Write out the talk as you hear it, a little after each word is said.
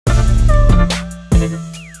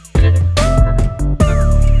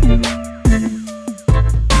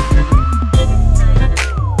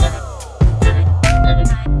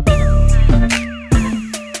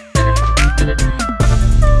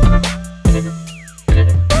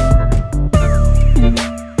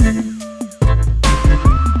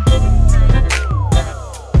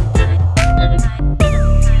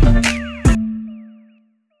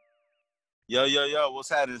Yo, what's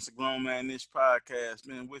happening? It's a Grown Man Niche podcast,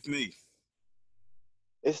 man, with me.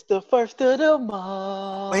 It's the first of the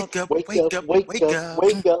month. Wake up, Wake wake up, up, wake wake up, up.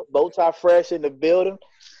 wake up. Bowtie fresh in the building.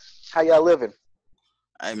 How y'all living?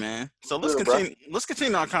 Hey, man. So let's Good, bro. continue. Let's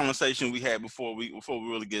continue our conversation we had before we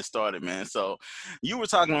really get started, man. So you were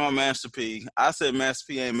talking about Master P. I said Master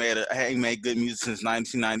P ain't made good music since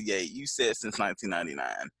 1998. You said since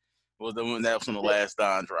 1999. Well, the one that was when the Yeah, last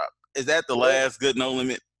Don drop. Is that the yeah. last good No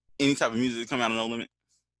Limit? Any type of music come out of No Limit?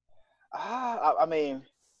 I mean,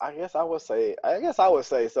 I guess I would say. I guess I would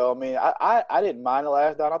say so. I mean, I didn't mind the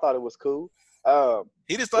last down. I thought it was cool. Um,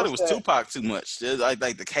 He just thought it what's was that? Tupac too much. Like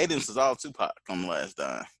the cadence is all Tupac on the last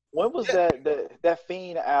Don. When was Yeah, that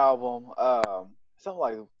Fiend album? Something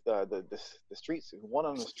like the streets, one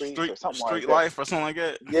on the streets Street or something like Street that. Life or something like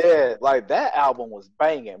that. Yeah, like that album was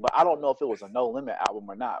banging, but I don't know if it was a No Limit album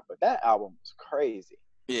or not. But that album was crazy.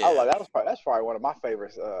 I Yeah. like that's probably one of my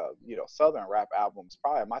favorites. Southern rap albums,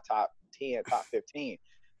 probably my top 10, top 15.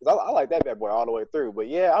 Because I like that bad boy all the way through. But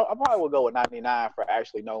yeah, I probably would go with 99 for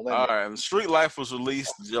actually No All Limit. right. Street Life was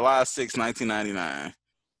released July 6, 1999.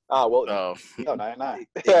 Oh well, So there you go, 99.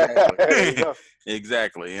 exactly. There you go.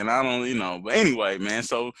 Exactly. And I don't, but anyway, man.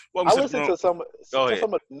 So welcome I to the listened grown. to some Go to ahead.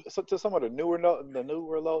 some of to some of the newer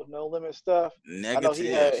No Limit stuff. I know he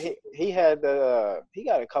Negative. had he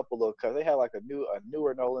got a couple of because they had like a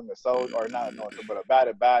newer No Limit Soul or not a No Limit, but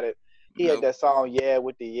about it. He had Nope. that song Yeah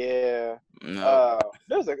with the Yeah. Nope.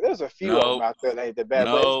 There's a few of them Nope. out there that ain't that bad,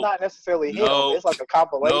 but it's Nope. not necessarily him. Nope. It's like a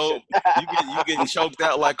compilation. Nope. You getting choked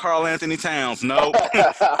out like Carl Anthony Towns. Nope.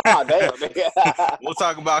 Oh damn, nigga. We'll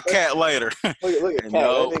talk about Cat later. Look at And Cat. That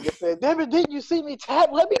nope. nigga said, "Damn it, didn't you see me tap?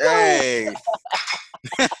 Let me go." Hey.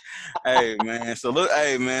 Hey man, so look,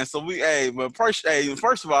 hey man, so but first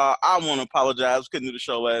of all, I want to apologize. Couldn't do the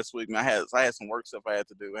show last week, man. I had some work stuff I had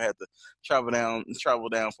to do. I had to travel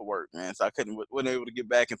down for work, man. So I wasn't able to get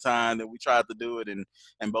back in time. And we tried to do it, and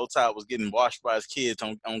Bowtie was getting washed by his kids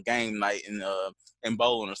on game night and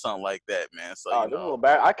bowling or something like that, man. So Oh, them little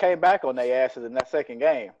back. I came back on their asses in that second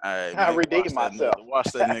game. hey I man, redeemed myself. wash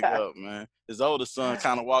that nigga up, man. His oldest son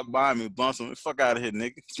kind of walked by me, bumped him. Fuck out of here,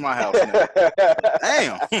 nigga. It's my house, nigga.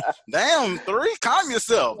 Damn, damn, three. Calm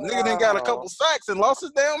yourself. Nigga done got a Oh. couple sacks and lost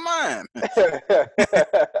his damn mind.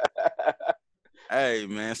 Hey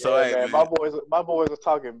man, so Yeah, hey man. man. My boys are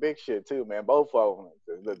talking big shit too, man. Both of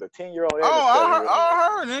them, the 10-year-old and the Oh, 7-year-old. I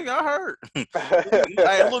heard, nigga. I heard.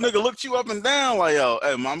 Hey, little nigga looked you up and down like, yo,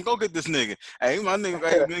 hey, mom, go get this nigga. Hey, my nigga,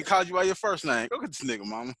 hey, man, called you by your first name. Go get this nigga,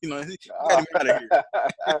 mama. He got him out of here.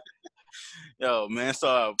 Yo, man.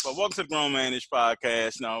 So welcome to the Grown Manish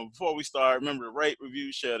Podcast. Now, before we start, remember to rate,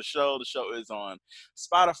 review, share the show. The show is on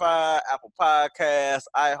Spotify, Apple Podcasts,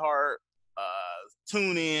 iHeart,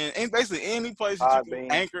 TuneIn, and basically any place that you can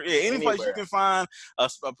Podbean, anchor. Yeah, any place you anywhere. can find a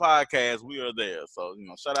podcast, we are there. So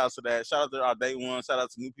shout out to that. Shout out to our day one. Shout out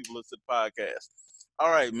to new people listening to the podcast.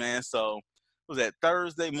 All right, man. So it was that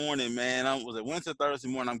Thursday morning, man. Was it Wednesday, Thursday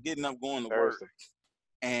morning? I'm getting up, going to work. Thursday.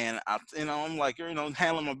 And I'm like,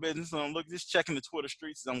 handling my business. And I'm just checking the Twitter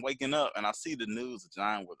streets as I'm waking up, and I see the news of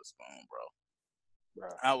John Witherspoon, bro. Bro.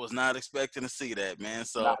 I was not expecting to see that, man.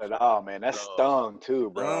 So, Not at all, man. That so stung too,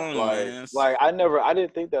 bro. man. I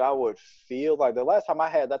didn't think that I would feel like the last time I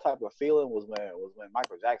had that type of feeling was when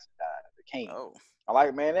Michael Jackson died, the King. Oh, I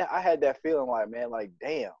like, man, I had that feeling like, man, like,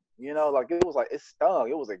 damn, like it was like it stung.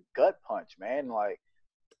 It was a gut punch, man. Like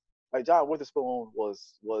John Witherspoon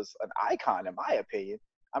was an icon in my opinion.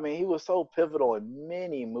 I mean, he was so pivotal in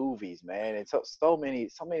many movies, man, and so many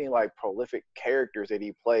like prolific characters that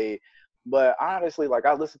he played. But honestly, like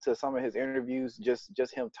I listened to some of his interviews, just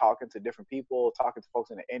him talking to different people, talking to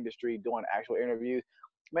folks in the industry, doing actual interviews.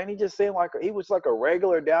 Man, he just seemed like he was like a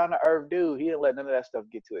regular down to earth dude. He didn't let none of that stuff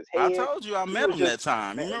get to his I head. told you I He met was him that just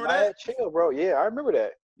time. You man, remember that? mad chill, bro. Yeah, I remember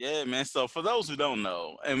that. Yeah, man. So for those who don't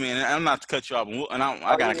know, I mean, I'm not to cut you off, and I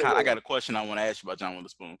Oh got yeah, yeah. I got a question I want to ask you about John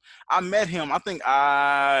Witherspoon. I met him. I think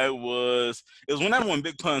it was whenever when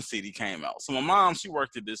Big Pun City came out. So my mom, she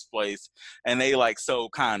worked at this place, and they like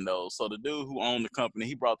sold condos. So the dude who owned the company,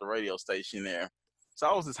 he brought the radio station there. So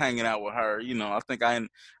I was just hanging out with her. I think I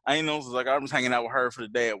ain't know, it was like I was hanging out with her for the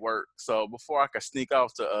day at work. So before I could sneak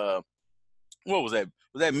off to what was that?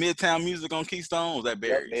 Was that Midtown Music on Keystone? Or was that Yep,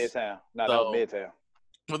 Barry's? Midtown. No, that was So Midtown.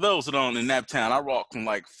 for those who don't in Naptown, I walked from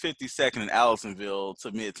like 52nd and Allisonville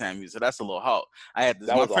to Midtown Music. That's a little halt. I had this.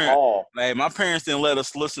 That was a haul. My parents didn't let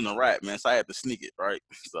us listen to rap, man, so I had to sneak it, right?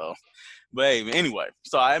 So, but hey, anyway,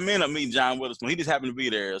 so I ended up meeting John Witherspoon. He just happened to be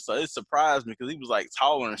there, so it surprised me because he was like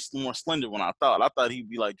taller and more slender than I thought. I thought he'd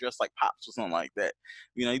be like dressed like Pops or something like that.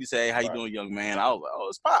 He just say, "Hey, how you Right. doing, young man?" I was like, "Oh,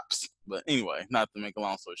 it's Pops." But anyway, not to make a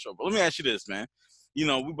long story short, but let me ask you this, man. you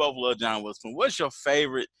know, we both love John Witherspoon. What's your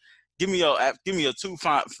favorite? Give me your two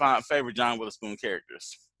favorite John Witherspoon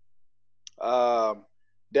characters.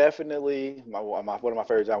 Definitely, one of my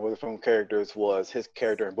favorite John Witherspoon characters was his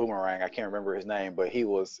character in Boomerang. I can't remember his name, but he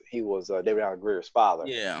was David Allen Greer's father.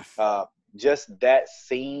 Yeah. Just that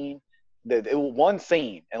scene, it was one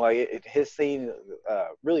scene, and like his scene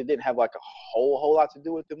really didn't have like a whole lot to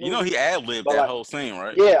do with the movie. You know, he ad-libbed that whole scene,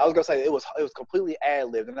 right? Yeah, I was gonna say it was completely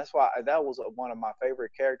ad-libbed, and that's why that was one of my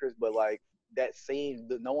favorite characters. But like that scene,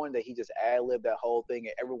 knowing that he just ad-libbed that whole thing,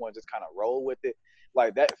 and everyone just kind of rolled with it,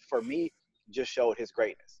 like that for me just showed his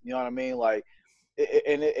greatness. You know what I mean? Like,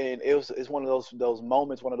 it's one of those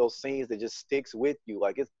moments, one of those scenes that just sticks with you.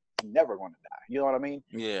 Like it's never going to die. You know what I mean?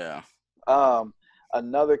 Yeah.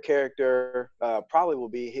 Another character probably will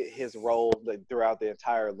be his role throughout the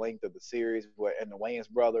entire length of the series, in the Wayans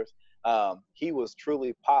brothers. He was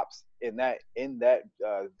truly Pops in that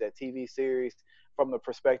TV series, from the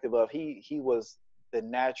perspective of he was the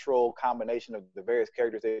natural combination of the various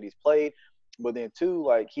characters that he's played. But then too,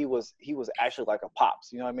 like he was actually like a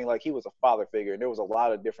Pops, you know what I mean? Like he was a father figure, and there was a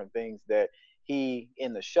lot of different things that he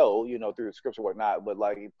in the show, you know, through the scripts or whatnot, but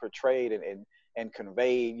like he portrayed and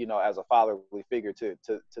conveyed, you know, as a fatherly figure to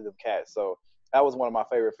them cats. So that was one of my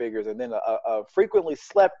favorite figures. And then a frequently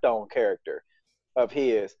slept on character of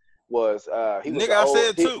his was he was nigga. I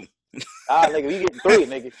said two. Nigga, you getting three,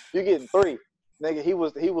 nigga. You getting three. Nigga, he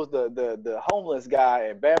was the homeless guy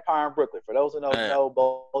in Vampire in Brooklyn. For those who don't know,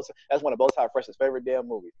 that's one of Bow Tie Fresh's favorite damn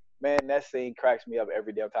movies. Man, that scene cracks me up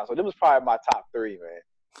every damn time. So this was probably my top three, man.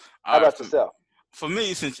 How about yourself? For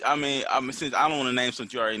me, since I don't want to name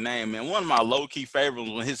since you already named, man, one of my low key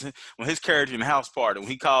favorites when his character in the house party when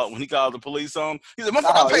he called the police on, he said,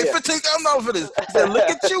 "Motherfucker, I paid $15,000 for this." He said, "Look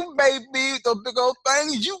at you, baby, the big old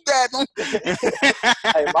things you got them."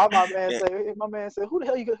 Hey, my man said, "Who the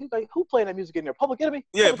hell you got? Who playing that music in there? Public Enemy?"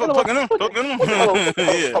 Yeah, Public Enemy. Public Enemy.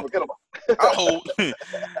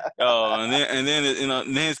 And then you know,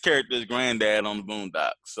 then his character is granddad on the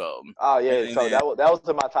Boondocks. So. Oh yeah, so that was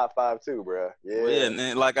in my top five too, bro. Yeah. Well, yeah,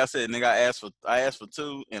 and like I said, nigga, I asked for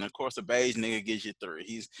two, and of course the beige nigga gives you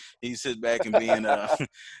three. He sits back and being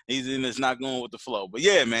it's not going with the flow. But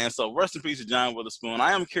yeah, man. So rest in peace to John Witherspoon.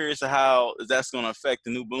 I am curious of how that's going to affect the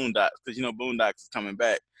new Boondocks, because you know Boondocks is coming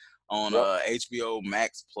back on HBO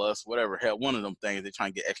Max Plus, whatever hell, one of them things. They're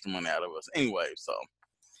trying to get extra money out of us anyway. So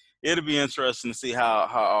it'll be interesting to see how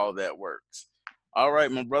all that works. All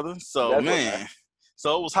right, my brother. So man.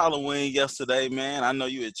 So it was Halloween yesterday, man. I know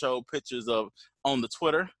you had showed pictures on the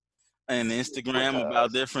Twitter and the Instagram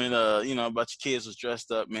about different, about your kids was dressed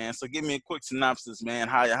up, man. So give me a quick synopsis, man,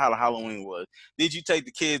 how the Halloween was. Did you take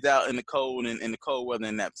the kids out in the cold in the cold weather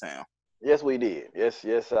in Naptown? Yes, we did. Yes,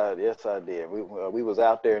 I did. We was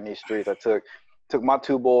out there in these streets. I took my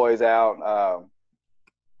two boys out,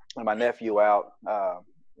 and my nephew out,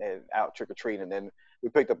 and out trick or treating, and then we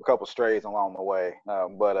picked up a couple strays along the way,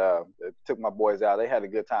 but took my boys out. They had a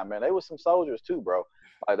good time, man. They was some soldiers too, bro.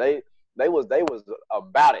 Like they was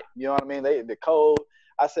about it. You know what I mean? The cold.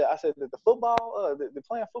 I said that the football, the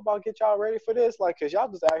playing football get y'all ready for this, like, cause y'all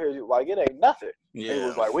just out here like it ain't nothing. Yeah. It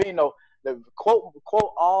was like we ain't no quote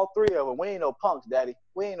all three of them. We ain't no punks, daddy.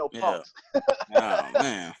 We ain't no punks. Oh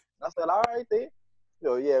man. I said, all right then.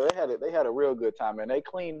 So yeah, they had a real good time, man. They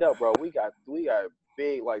cleaned up, bro. We got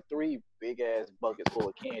big, like 3 big ass buckets full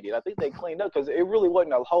of candy. And I think they cleaned up because it really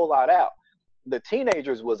wasn't a whole lot out. The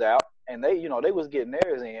teenagers was out and they was getting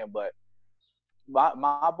theirs in, but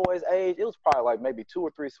my boys' age, it was probably like maybe 2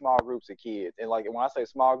 or 3 small groups of kids. And like when I say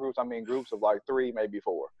small groups, I mean groups of like 3, maybe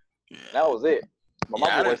 4. Yeah. And that was it. But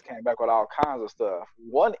my boys came back with all kinds of stuff.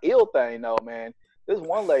 One ill thing though, man. This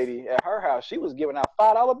one lady at her house, she was giving out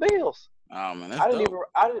 $5 bills. Oh man, I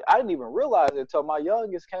didn't even realize it until my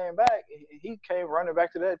youngest came back. He came running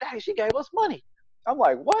back to that. Daddy, she gave us money. I'm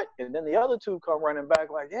like, what? And then the other 2 come running back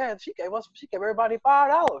like, yeah, she gave everybody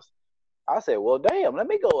 $5. I said, well, damn, let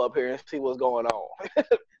me go up here and see what's going on.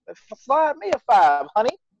 Slide me a 5,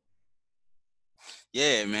 honey.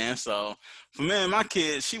 Yeah, man. So for me and my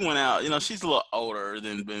kids, she went out, she's a little older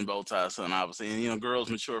than Bow Tie's son, obviously. And, girls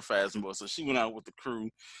mature fast and boy. So she went out with the crew.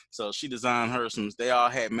 So she designed her they all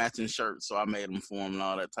had matching shirts. So I made them for them and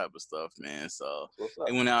all that type of stuff, man. So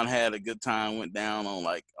they went out and had a good time, went down on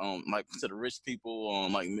to the rich people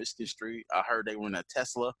on like Michigan Street. I heard they were in a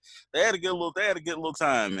Tesla. They had a good little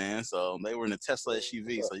time, man. So they were in a Tesla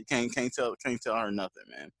SUV. So you can't tell her nothing,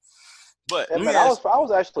 man. But yeah, man, I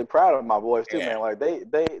was actually proud of my boys too, man. Like they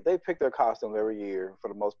pick their costumes every year for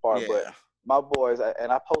the most part. Yeah. But my boys,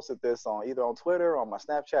 and I posted this either on Twitter or on my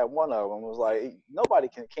Snapchat. One of them was like, nobody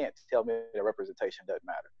can't tell me the representation doesn't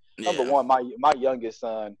matter. Yeah. Number one, my youngest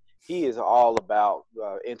son, he is all about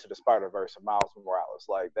Into the Spider-Verse and Miles Morales.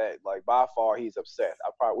 Like that, like by far, he's obsessed.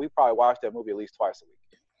 We probably watched that movie at least twice a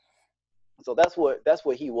week. So that's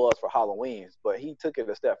what he was for Halloween. But he took it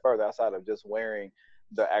a step further outside of just wearing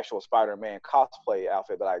the actual Spider-Man cosplay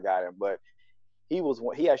outfit that I got him. But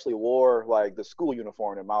he actually wore like the school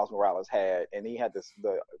uniform that Miles Morales had, and he had the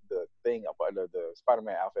thing up under the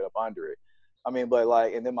Spider-Man outfit up under it. I mean, but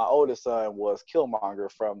like, and then my oldest son was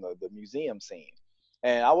Killmonger from the museum scene,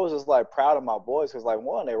 and I was just like proud of my boys because like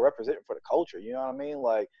one, they're representing for the culture, you know what I mean?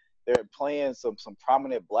 Like they're playing some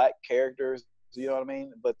prominent black characters, you know what I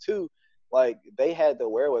mean? But two, like they had the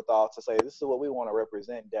wherewithal to say, this is what we want to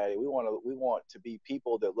represent, Daddy. We want to be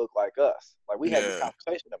people that look like us. Like we had this Yeah.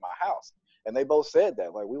 conversation at my house, and they both said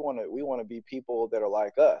that like we want to be people that are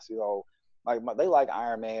like us, you know. Like they like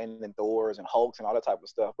Iron Man and Thor's and Hulks and all that type of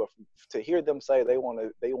stuff, but to hear them say they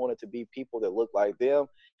wanted to be people that look like them,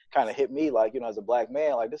 kind of hit me like, you know, as a black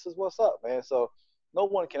man, like this is what's up, man. So no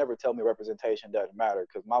one can ever tell me representation doesn't matter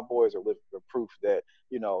because my boys are living proof that,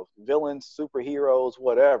 you know, villains, superheroes,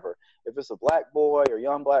 whatever, if it's a black boy or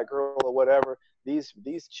young black girl or whatever, these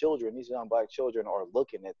children, these young black children are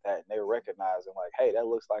looking at that and they're recognizing like, hey, that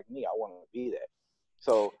looks like me, I want to be that.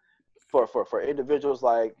 So for individuals,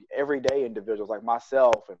 like everyday individuals like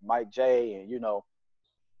myself and Mike J and, you know,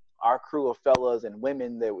 our crew of fellas and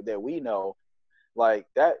women that we know, like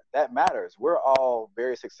that matters. We're all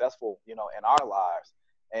very successful, you know, in our lives.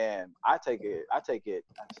 And I take it I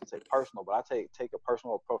should say personal, but I take a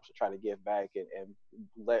personal approach to try to give back and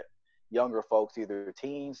let younger folks, either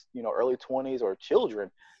teens, you know, early 20s or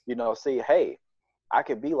children, you know, see, hey, I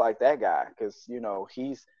could be like that guy because, you know,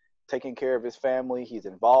 he's taking care of his family, he's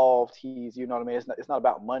involved, he's, you know what I mean? It's not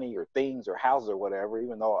about money or things or houses or whatever,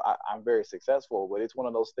 even though I'm very successful, but it's one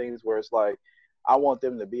of those things where it's like, I want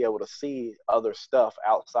them to be able to see other stuff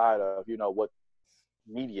outside of, you know, what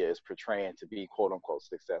media is portraying to be quote unquote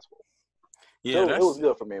successful. Yeah, So it was that's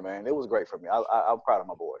good for me, man. It was great for me. I'm proud of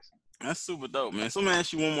my boys. that's super dope, man. So let me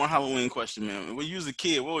ask you one more Halloween question, man. When you was a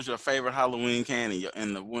kid, what was your favorite Halloween candy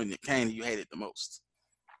and the one candy you hated the most?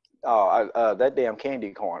 Oh, that damn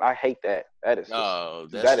candy corn. I hate that. Oh,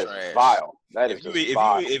 that's That is trash. vile. That is If you just eat, if you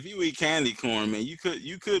vile. eat- if you eat candy corn, man, you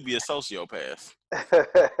could be a sociopath.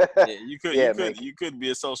 Yeah, you could you Yeah, man. could you could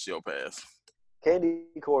be a sociopath. Candy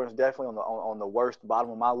corn is definitely on the worst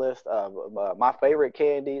bottom of my list. My favorite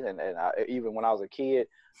candies, and even when I was a kid,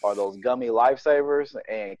 are those gummy lifesavers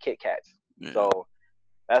and Kit Kats. Yeah. So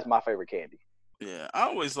that's my favorite candy. Yeah, I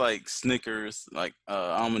always like Snickers, like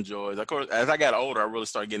almond joys. Of course, as I got older, I really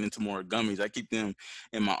started getting into more gummies. I keep them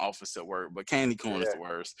in my office at work, but candy corn is Yeah. the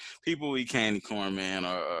worst. People who eat candy corn, man,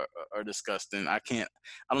 are disgusting. I can't.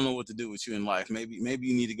 I don't know what to do with you in life. Maybe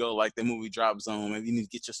you need to go like the movie Drop Zone. Maybe you need to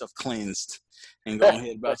get yourself cleansed and go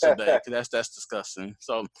ahead about your day, because that's disgusting.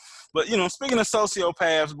 So, but you know, speaking of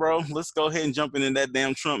sociopaths, bro, let's go ahead and jump into that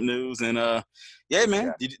damn Trump news. And yeah, What you man,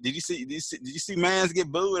 got? did you see Mans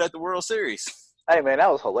get booed at the World Series? Hey man,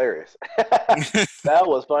 that was hilarious. That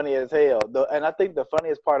was funny as hell. And I think the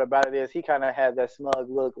funniest part about it is he kind of had that smug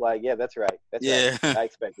look, like, yeah, that's right, that's right. Yeah. I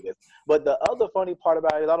expected this. But the other funny part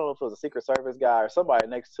about it is, I don't know if it was a Secret Service guy or somebody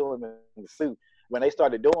next to him in the suit. When they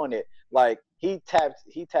started doing it, like he tapped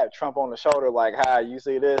Trump on the shoulder, like, "Hi, you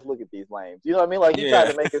see this? Look at these lames." You know what I mean? Like he tried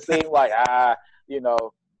Yeah. to make it seem like, you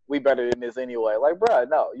know, we better than this anyway. Like, bruh,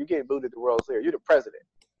 no, you getting booted at the World Series. You're the president.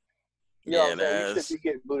 You know what Yeah, I'm saying? You should that's be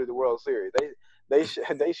getting booted at the World Series.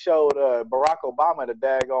 They showed Barack Obama the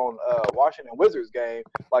daggone Washington Wizards game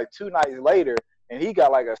like 2 nights later, and he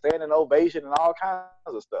got like a standing ovation and all kinds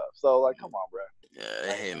of stuff. So like, come on, bro. yeah, they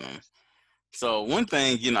Like, hate them. So one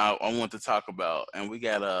thing, I want to talk about, and we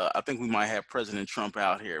got I think we might have President Trump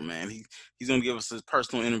out here, man. He's gonna give us his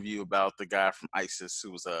personal interview about the guy from ISIS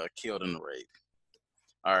who was killed in the raid.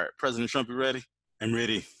 All right, President Trump, you ready? I'm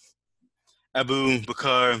ready. Abu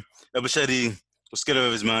Bakr al-Bashadi was scared out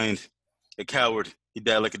of his mind. A coward. He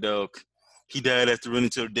died like a dog. He died after running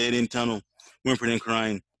to a dead-end tunnel, whimpering and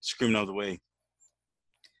crying, screaming all the way.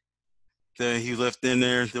 He left in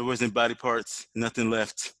there. There wasn't body parts, nothing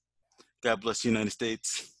left. God bless the United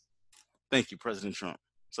States. Thank you, President Trump.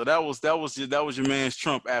 So that was your man's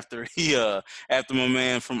Trump after after my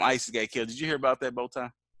man from ISIS got killed. Did you hear about that, Bowtie?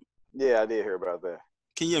 yeah, I did hear about that.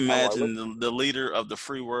 Can you I was like, imagine the leader of the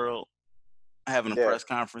free world having a yeah, press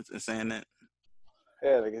conference and saying that?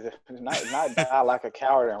 yeah, like, not die like a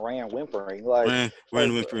coward and ran whimpering. Ran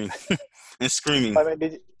whimpering and screaming, I mean,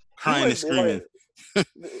 did you crying and wouldn't like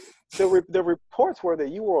screaming. the reports were that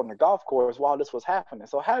you were on the golf course while this was happening.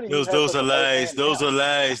 So how do you have Those such are a lies. firsthand Those account? are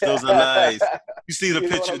lies. Those are lies. You see the You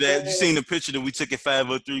know what picture I'm that you saying? seen the picture that we took at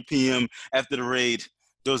 5:03 p.m. after the raid.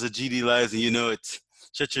 Those are GD lies, and you know it.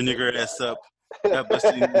 Shut your nigger ass up. God bless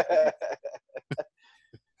you.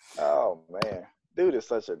 Oh man, dude is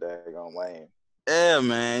such a daggone lame. Yeah,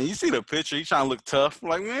 man. You see the picture? You trying to look tough?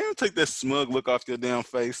 Like, man, take that smug look off your damn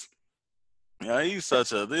face. Yeah, he's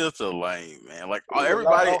such a lame man. Like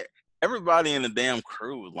everybody in the damn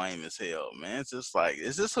crew was lame as hell, man. It's just like,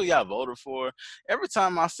 is this who y'all voted for? Every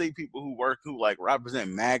time I see people who like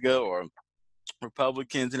represent MAGA or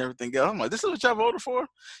Republicans and everything else, I'm like, this is what y'all voted for?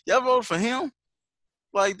 Y'all voted for him?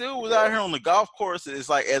 Like, dude was out here on the golf course. It's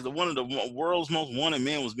like as one of the world's most wanted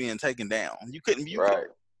men was being taken down. You couldn't be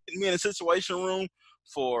in a situation room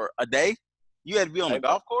for a day. You had to be on the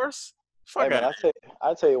golf course. Fuck man,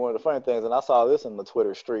 I tell you one of the funny things, and I saw this in the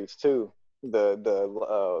Twitter streets too.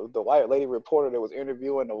 The white lady reporter that was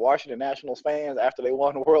interviewing the Washington Nationals fans after they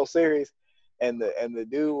won the World Series, and the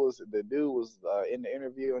dude was in the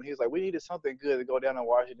interview, and he was like, "We needed something good to go down in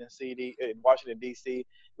Washington D.C.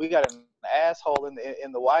 We got an asshole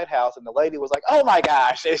in the White House," and the lady was like, "Oh my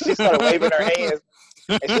gosh!" And she started waving her hands,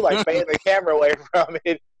 and she like fanned the camera away from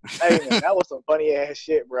it. Hey man, that was some funny ass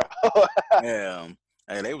shit, bro. Yeah.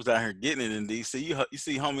 Hey, they was out here getting it in D.C. You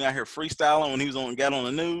see homie out here freestyling when he got on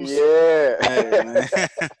the news? Yeah. Hey, man.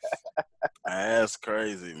 That's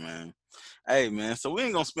crazy, man. Hey, man, so we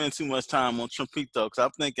ain't going to spend too much time on Trumpito because I'm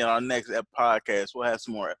thinking our next podcast we'll have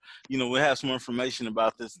some more, we'll have some more information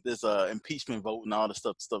about this impeachment vote and all the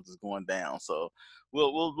stuff that's going down. So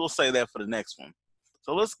we'll say that for the next one.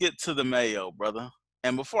 So let's get to the Mayo, brother.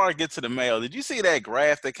 And before I get to the Mayo, did you see that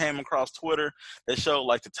graph that came across Twitter that showed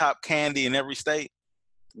like the top candy in every state?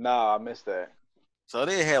 Nah, I missed that. So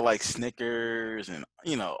they had like Snickers and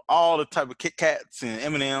all the type of Kit Kats and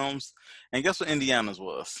M&Ms. And guess what Indiana's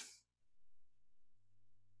was?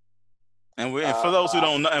 And for those who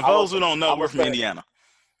don't know, we're from Indiana.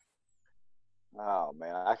 Oh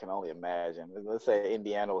man, I can only imagine. Let's say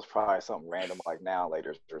Indiana was probably something random like Now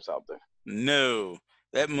Later or something. No.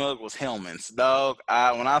 That mug was Hellman's, dog.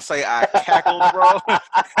 When I say I cackled, bro.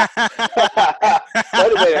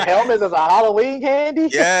 Wait a minute, Hellman's is a Halloween candy?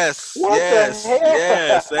 Yes. What the hell?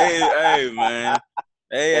 Yes. Hey, man.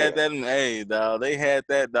 They had that. Hey, dog. They had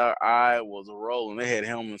that. Dog. I was rolling. They had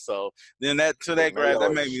Hellman's. So then that graph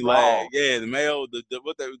that made me laugh. Yeah, the Mayo.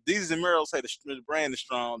 These and Merrill say the brand is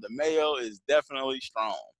strong. The Mayo is definitely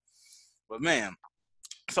strong. But man.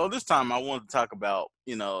 So this time I wanted to talk about,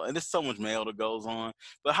 and there's so much mail that goes on,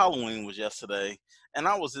 but Halloween was yesterday, and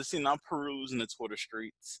I was just, I'm perusing the Twitter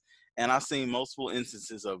streets, and I seen multiple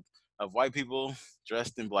instances of white people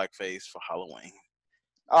dressed in blackface for Halloween.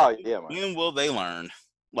 Oh yeah, man. When will they learn?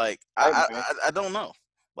 Like, I don't know.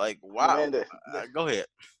 Like, wow. Man, go ahead.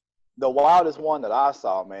 The wildest one that I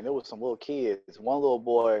saw, man, it was some little kids. One little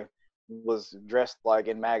boy was dressed like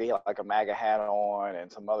in MAGA, he had like a MAGA hat on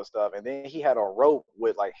and some other stuff, and then he had a rope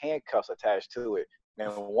with like handcuffs attached to it.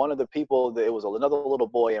 And one of the people, it was another little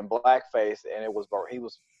boy in blackface, and he was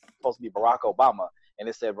supposed to be Barack Obama, and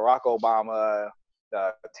it said Barack Obama,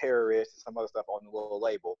 terrorist, and some other stuff on the little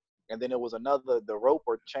label. And then it was the rope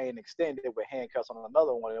or chain extended with handcuffs on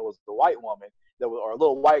another one. It was the white woman or a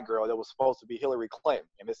little white girl that was supposed to be Hillary Clinton,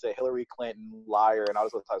 and it said Hillary Clinton, liar, and all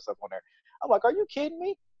this other type of stuff on there. I'm like, are you kidding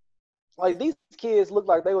me? Like, these kids look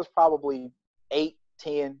like they was probably 8,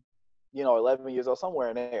 10, 11 years old, somewhere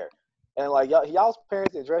in there. And like y'all's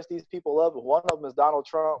parents that dress these people up. One of them is Donald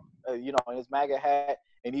Trump, in his MAGA hat,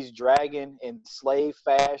 and he's dragging in slave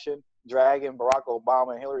fashion, dragging Barack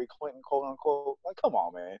Obama and Hillary Clinton, quote unquote. Like, come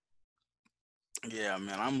on, man. Yeah,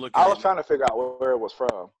 man. I was trying to figure out where it was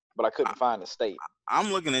from, but I couldn't find the state.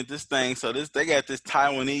 I'm looking at this thing. So they got this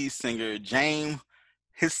Taiwanese singer, James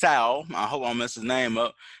Hisao. I hope I don't mess his name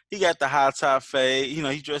up. He got the high top fade.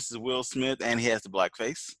 He dresses Will Smith, and he has the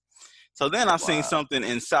blackface. So then I seen something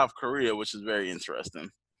in South Korea, which is very interesting.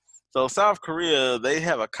 So South Korea, they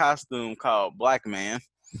have a costume called Black Man,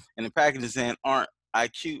 and the package is saying, "Aren't I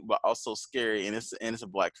cute, but also scary?" And it's a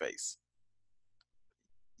blackface.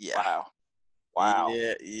 Yeah. Wow.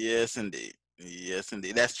 Yeah. Yes, indeed.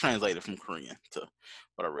 That's translated from Korean to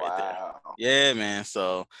what I read there. Yeah, man.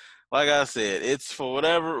 So, like I said, it's for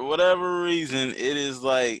whatever reason, it is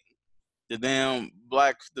like the damn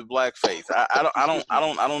blackface. I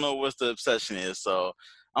don't know what the obsession is. So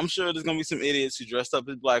I'm sure there's gonna be some idiots who dressed up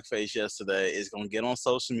as blackface yesterday. It's gonna get on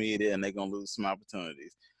social media and they're gonna lose some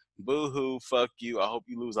opportunities. Boo-hoo, fuck you. I hope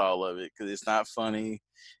you lose all of it because it's not funny.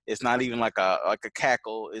 It's not even like a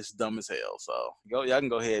cackle. It's dumb as hell. So y'all can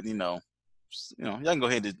go ahead, y'all can go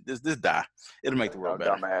ahead and just die. It'll make the world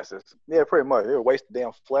better. Dumbasses. Yeah, pretty much. It'll waste the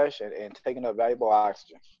damn flesh and taking up valuable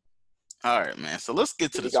oxygen. All right, man. So let's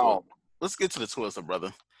get to the Twister. Let's get to the Twister,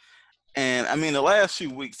 brother. And I mean, the last few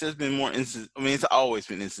weeks, there's been more instances. I mean, it's always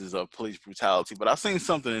been instances of police brutality, but I've seen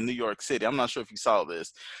something in New York City. I'm not sure if you saw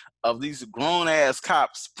this, of these grown ass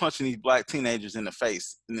cops punching these black teenagers in the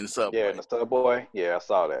face in the Yeah, in subway. the subway. Yeah, I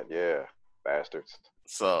saw that. Yeah, bastards.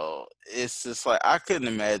 So it's just like I couldn't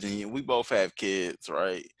imagine you. We both have kids,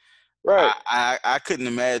 right? Right. I couldn't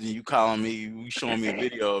imagine you calling me, you showing me a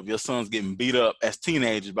video of your sons getting beat up as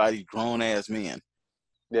teenagers by these grown ass men.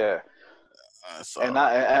 Yeah. So And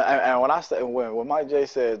when I said when Mike J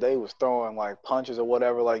said they was throwing like punches or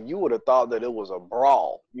whatever, like you would have thought that it was a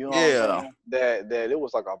brawl. You know what I'm yeah, saying? That it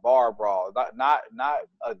was like a bar brawl, not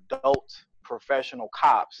adult professional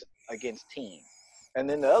cops against teens. And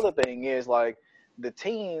then the other thing is like the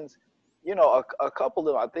teens, you know, a couple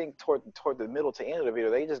of them, I think toward the middle to end of the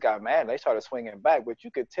video, they just got mad and they started swinging back. But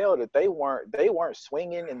you could tell that they weren't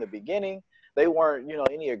swinging in the beginning. They weren't,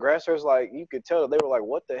 any aggressors. Like you could tell that they were like,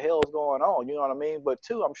 "What the hell is going on?" You know what I mean? But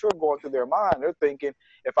two, I'm sure going through their mind, they're thinking,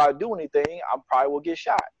 "If I do anything, I probably will get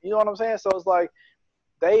shot." You know what I'm saying? So it's like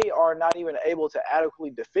they are not even able to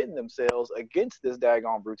adequately defend themselves against this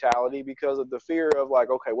daggone brutality because of the fear of like,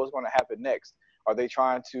 okay, what's going to happen next? Are they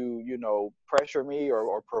trying to, pressure me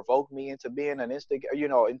or provoke me into being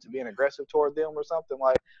into being aggressive toward them or something?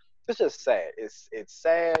 Like, it's just sad. It's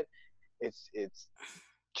sad. It's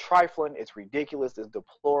trifling. It's ridiculous. It's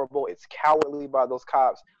deplorable. It's cowardly by those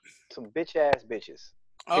cops. Some bitch ass bitches.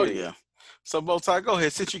 oh Period. yeah. So Bowtie, go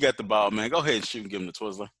ahead. Since you got the ball, man, go ahead and shoot and give him the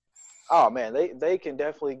Twizzler. Oh man, they can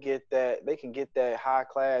definitely get that. They can get that high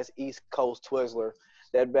class East Coast Twizzler,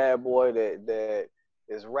 that bad boy that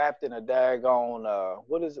is wrapped in a daggone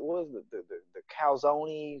what is the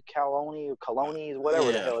calzones,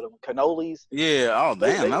 whatever the Yeah, hell, them cannolis. yeah. Oh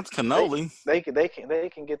They damn, they that's they cannoli. they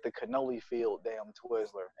can get the cannoli filled damn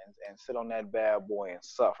Twizzler and sit on that bad boy and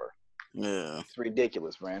suffer. Yeah. It's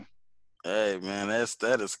ridiculous, man. Hey man,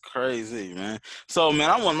 that is crazy, man. So man,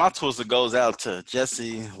 I want my Twizzler goes out to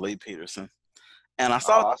Jesse Lee Peterson. And I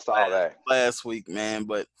saw Oh, I saw that. last week, man.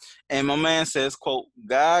 And my man says, "quote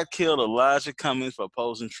God killed Elijah Cummings for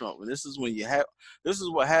opposing Trump." And this is when you have. This is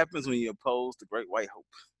what happens when you oppose the Great White Hope.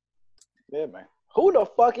 Yeah, man. Who the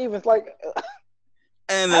fuck even like?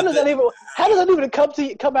 And How does that even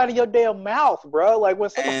come out of your damn mouth, bro? Like when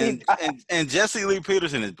somebody and, dies. and Jesse Lee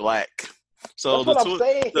Peterson is black, so That's what I'm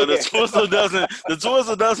saying. the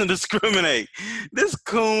Twizzler doesn't discriminate. This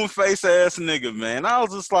coon face ass nigga, man. I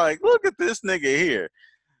was just like, look at this nigga here.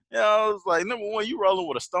 I was like, number one, you rolling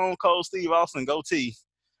with a Stone Cold Steve Austin goatee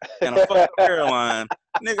and a fucked up hairline.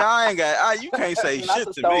 Nigga, you can't say Not shit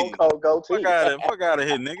the to Stone me. Cold goatee. Fuck out of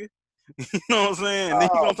here, nigga. You know what I'm saying? Then you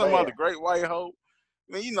Oh gonna talk about man, the Great White Hope?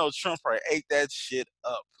 Man, Trump probably ate that shit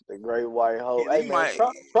up. the Great White Hope. Hey He man, might,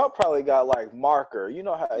 Trump probably got like marker. You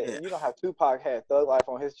know how yeah, Tupac had Thug Life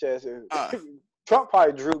on his chest. uh, Trump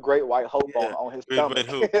probably drew Great White Hope yeah. on his Great White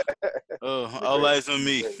stomach. Hope. the All Great eyes on the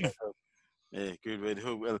me. Great White Hope. Yeah, Great White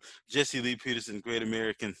Hope. Jesse Lee Peterson, Great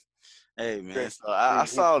American. Hey man, Great. so I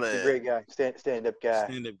saw He's a that. great guy. Stand up guy.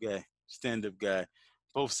 Stand up guy. Stand up guy.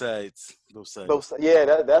 Both sides. Both Both. sides.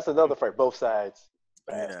 Yeah, that's another phrase. Both sides.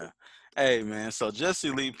 Yeah. Bastard. Hey man, so Jesse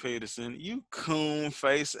Lee Peterson, you coon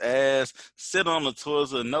face ass, sit on the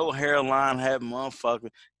Twizzler, no hairline, have motherfucker.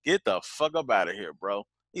 Get the fuck up out of here, bro.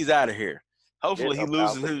 He's out of here. Get Hopefully up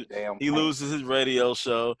out the damn he paint. loses his radio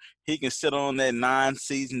show. He can sit on that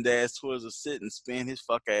 9-seasoned ass Twizzler, sit and spin his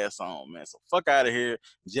fuck ass on, man. So fuck out of here,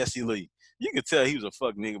 Jesse Lee. You can tell he was a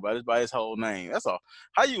fuck nigga by his whole name. That's all.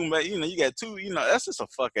 How you make you got two, that's just a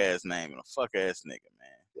fuck ass name and a fuck ass nigga, man.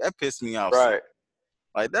 That pissed me off. Right.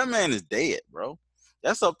 Like that man is dead, bro.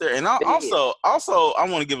 That's up there. And I Dead. also I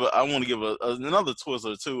want to give another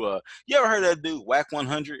Twizzler too. You ever heard that dude Whack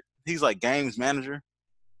 100? He's like games manager.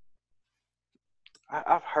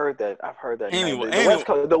 I've heard that. I've heard that name. Anyway,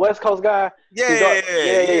 The West Coast guy. yeah.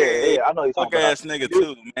 I know you're Fuck talking about. ass nigga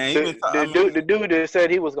too, man. The dude that said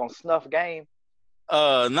he was gonna snuff game.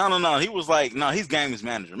 No. He was like, no, he's games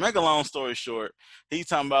manager. Make a long story short, he's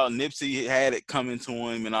talking about Nipsey had it coming to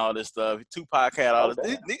him and all this stuff. Tupac had all Oh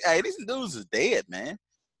this. damn. Hey, these dudes is dead, man.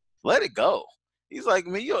 Let it go. He's like,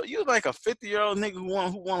 man, you're like a 50-year-old nigga who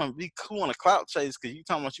want to clout chase because you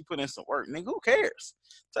talking about you put in some work, nigga. Who cares?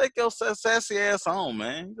 Take your sassy ass home,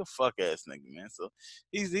 man. He's a fuck ass nigga, man. So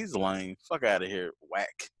he's lame. Fuck out of here,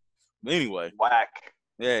 whack. But anyway, Whack.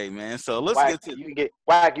 hey man. So let's Whack. get to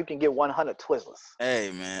You can get 100 Twizzlers.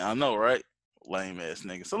 hey man. I know, right? Lame ass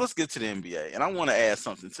nigga. So let's get to the NBA, and I want to add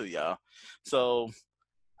something to y'all. So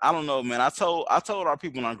I don't know, man. I told our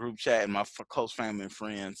people in our group chat and my close family and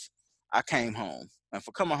friends, I came home. And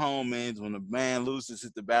for coming home means when the man loses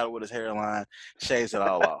the battle with his hairline, shaves it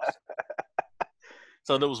all off.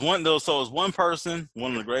 So there was one though. So it was one person,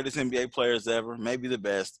 one of the greatest NBA players ever, maybe the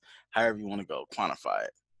best, however you want to go, quantify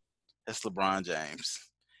it. It's LeBron James.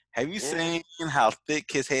 Have you seen how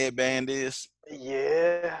thick his headband is?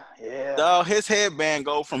 Yeah. Dog, his headband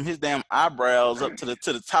go from his damn eyebrows up to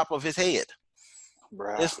the top of his head.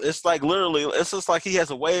 Bruh. It's like literally, it's just like he has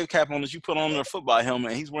a wave cap on that you put on a football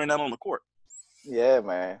helmet, and he's wearing that on the court. Yeah,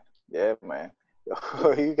 man.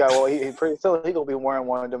 He got he pretty soon he gonna be wearing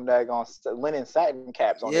one of them daggone linen satin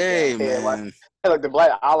caps on his damn head, man. like the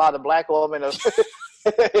black, a la the black woman of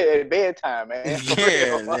at bedtime, man.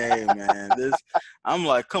 Hey, man. I'm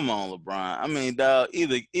like, come on, LeBron. I mean, dog,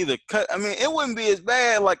 either cut. I mean, it wouldn't be as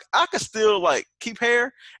bad. Like, I could still like keep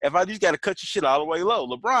hair if I just got to cut your shit all the way low.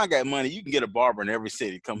 LeBron got money. You can get a barber in every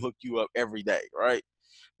city, come hook you up every day, right?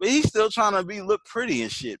 But he's still trying to look pretty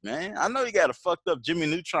and shit, man. I know he got a fucked up Jimmy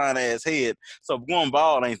Neutron ass head, so going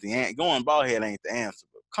bald head ain't the answer.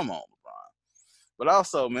 But come on, LeBron. But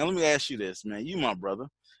also, man, let me ask you this, man. You my brother.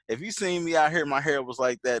 If you seen me out here, my hair was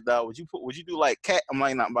like that, dog. Would you do like Cat? I'm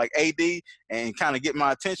like not like AD and kind of get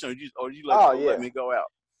my attention, or you let me go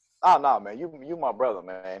out? Oh no, man. You my brother,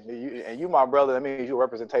 man. You my brother. That means you a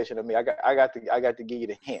representation of me. I got to give you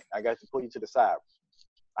the hint. I got to pull you to the side.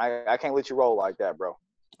 I can't let you roll like that, bro.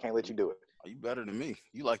 Can't let you do it. Oh, you better than me.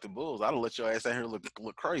 You like the Bulls. I'd have let your ass out here look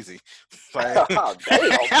crazy. Like, oh,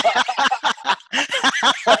 damn.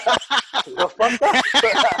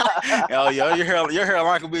 Yo, your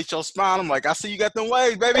hairline could be at your spine. I'm like, I see you got them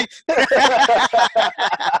waves, baby.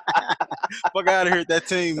 Fuck out of here with that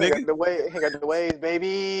team, nigga. He got the waves,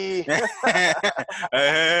 baby.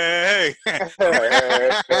 Hey.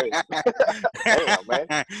 Damn,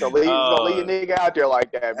 man. Don't leave your nigga out there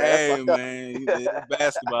like that, man. Hey, man. It's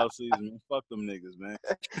basketball season, man. Fuck them niggas, man.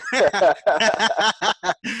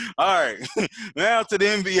 All right. Now to the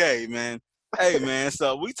NBA, man. Hey, man.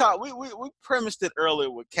 So we premised it earlier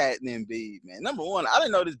with Cat and Embiid, man. Number one, I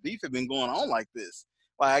didn't know this beef had been going on like this.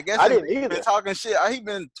 Like, I guess I didn't either. Been talking shit. He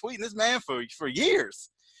been tweeting this man for years.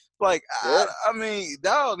 Like, yeah. I mean,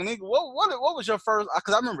 dog, nigga, what was your first?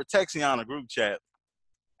 Because I remember texting you on a group chat,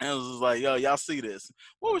 and it was just like, yo, y'all see this?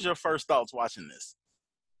 What was your first thoughts watching this?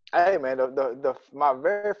 Hey, man, my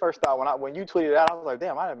very first thought when you tweeted it out, I was like,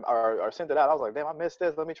 damn, or sent it out. I was like, damn, I missed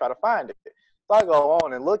this. Let me try to find it. So I go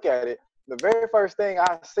on and look at it. The very first thing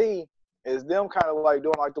I see is them kind of like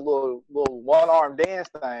doing like the little one-arm dance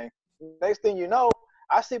thing. Next thing you know,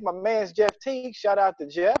 I see my man's Jeff Teague. Shout out to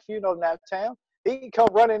Jeff, Naptown. He come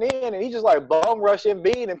running in and he just like bum rush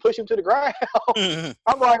Embiid and push him to the ground.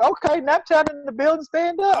 I'm like, okay, Naptown in the building,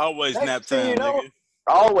 stand up. Always Naptown, nigga.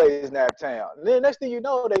 Always Naptown. Then next thing you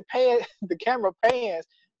know, the camera pans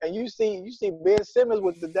and you see Ben Simmons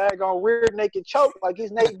with the daggone rear naked choke like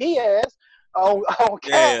he's Nate Diaz on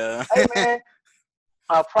Cat. Yeah. Hey man,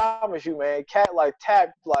 I promise you, man, Cat like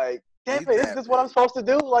tapped like, damn it, is this what I'm supposed to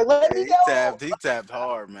do? Like, let me go. He tapped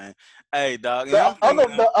hard, man. Hey, dog.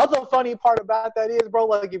 The other funny part about that is, bro,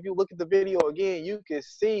 like if you look at the video again, you can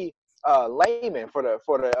see Layman for the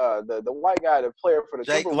white guy, the player for the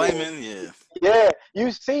Jake Layman, yeah. You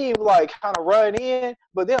see him like kind of run in,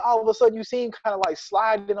 but then all of a sudden you see him kind of like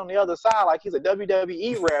sliding on the other side like he's a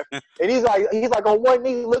WWE ref, and he's like on one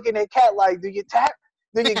knee looking at Cat like, do you tap?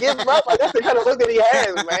 Do you give up? Like that's the kind of look that he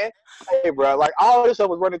has, man. Hey, bro, like all this stuff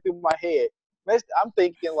was running through my head. I'm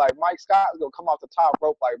thinking like Mike Scott's gonna come off the top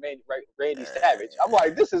rope like Randy Savage. I'm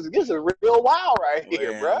like, this is real wild right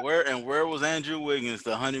here, bro. Where was Andrew Wiggins,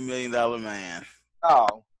 the $100 million man?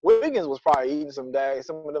 Oh, Wiggins was probably eating some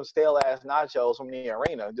of them stale ass nachos from the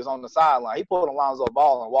arena, just on the sideline. He pulled Alonzo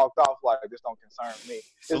Ball and walked off like, this don't concern me.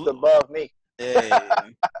 It's above me. Hey,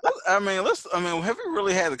 I mean, have we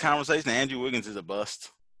really had the conversation that Andrew Wiggins is a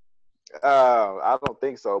bust? I don't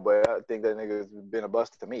think so, but I think that nigga's been a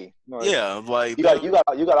bust to me. Yeah, like you got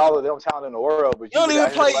all of them talent in the world, but you don't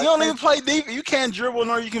even play defense. You can't dribble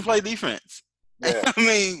nor you can play defense. Yeah. I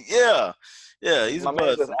mean, yeah, he's my a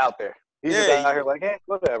man's bust. just out there. He's just out here like,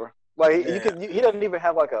 whatever. Like he doesn't even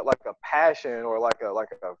have like a passion or like a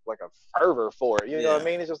fervor for it. You know what I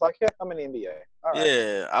mean? It's just like, I'm in the NBA. All right.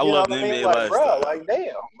 Yeah, I love the NBA like, lifestyle. Bro, like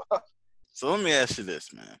damn. So let me ask you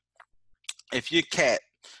this, man. If you're Cat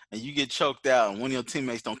and you get choked out and one of your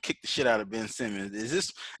teammates don't kick the shit out of Ben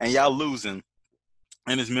Simmons, and y'all losing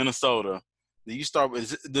and it's Minnesota,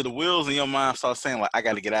 do the wheels in your mind start saying like, I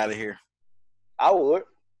got to get out of here? I would.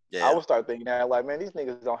 Yeah. I would start thinking that like, man, these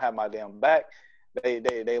niggas don't have my damn back. They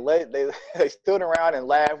stood around and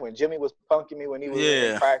laughed when Jimmy was punking me when he was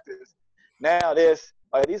in practice. Now this,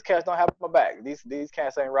 Like these cats don't have my back. These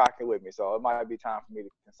cats ain't rocking with me. So it might be time for me to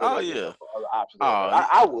Oh consider, yeah. for other options. Oh,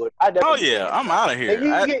 I would. I oh definitely yeah. would. I'm out of here.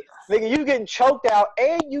 Nigga, you getting choked out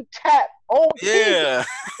and you tap on TV. Yeah.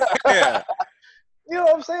 Yeah. You know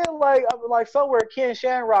what I'm saying? Like, I'm like somewhere Ken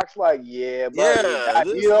Shamrock's like, yeah, buddy. Yeah,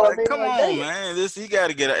 You this know what I like, mean? come Like, on, damn. man. This you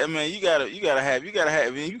gotta get. I mean, you gotta have. I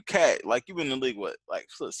mean, you cat like you been in the league what, like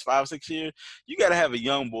 5-6 years. You gotta have a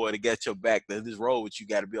young boy to get your back. That this role with you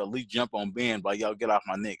got to be able to at least jump on Ben, like y'all get off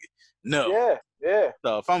my nigga. No. Yeah, yeah,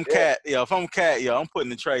 So if I'm yeah. cat, I'm putting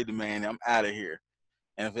the trade demand. I'm out of here.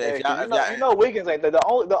 And Yeah, if because y'all, you know Wiggins ain't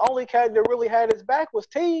the only cat that really had his back was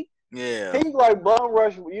T. yeah, He like bum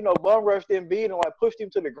rushed Embiid and like pushed him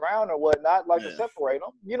to the ground or whatnot, like to yeah, separate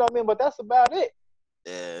him. You know what I mean? But that's about it.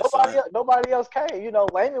 yeah. So Nobody else came. You know,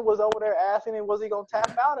 Layman was over there asking him, was he gonna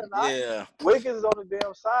tap out or not? yeah. Wiggins is on the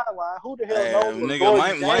damn sideline. Who the hell knows what Nigga,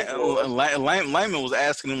 Gordon James was? Lyman was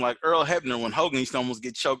asking him like Earl Hebner when Hogan used to almost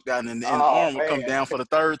get choked out and the Oh arm would come man, down for the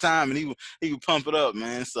third time and he would pump it up,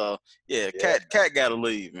 man. So yeah, yeah. Cat gotta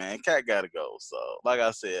leave, man. Cat gotta go. So like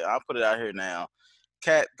I said, I'll put it out here now.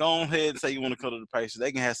 Cat, go ahead and say you want to come to the Pacers.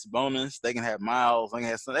 They can have Sabonis, they can have Miles, they can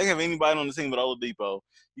have anybody on the team but Oladipo.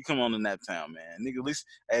 You come on to Naptown, man. Nigga, at least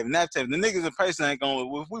hey, Naptown, the niggas in Pacers ain't gonna.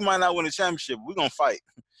 We might not win a championship, we gonna fight.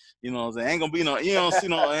 You know what I'm saying? Ain't gonna be no, you don't see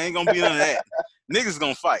no, ain't gonna be none of that. Niggas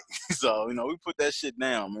gonna fight. So, we put that shit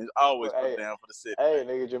down, man. Always put it down for the city. Hey,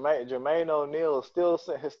 Man. nigga, Jermaine O'Neal is still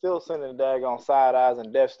sending daggone side eyes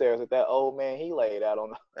and death stares at that old man he laid out on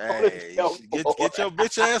the. Hey, get your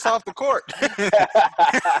bitch ass off the court.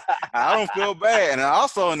 I don't feel bad, and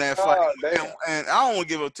also in that fight, and I don't want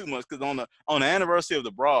to give up too much because on the anniversary of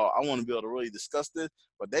the brawl, I want to be able to really discuss this.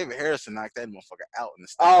 But David Harrison knocked that motherfucker out in the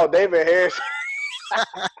stand. Oh, David Harrison.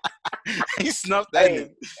 He snuffed that nigga.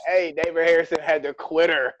 Hey, David Harrison had to quit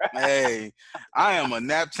her. Hey, I am a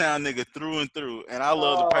Naptown nigga through and through, and I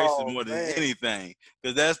love the Pacers more than anything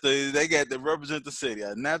because they got to represent the city.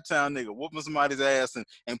 A Naptown nigga whooping somebody's ass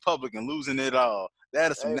in public and losing it all.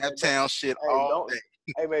 That is some Naptown shit all day.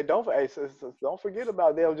 Hey man, don't forget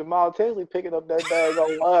about them Jamal Tinsley picking up that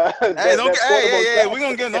daggone line. Hey, we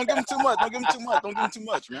don't give him too much. Don't give him too much. Don't give him too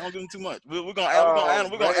much, man. Don't give him too much. We're gonna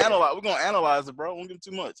analyze it, bro. Don't give him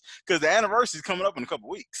too much because the anniversary's coming up in a couple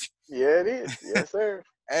weeks. Yeah, it is. Yes, sir.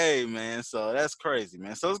 Hey man, so that's crazy,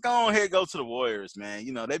 man. So let's go ahead and go to the Warriors, man.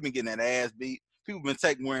 They've been getting that ass beat. People been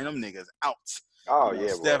wearing them niggas out. Oh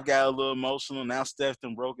yeah, Steph got a little emotional. Now Steph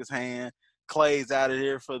done broke his hand. Clay's out of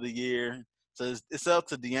here for the year. So it's up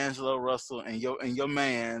to D'Angelo Russell and your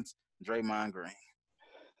man's Draymond Green.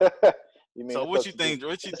 You mean so what you think?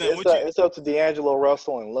 It's up to D'Angelo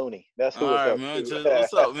Russell and Looney. That's who it's up man, to.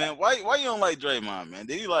 What's up, man? Why you don't like Draymond, man?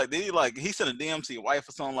 Did he send a DM to your wife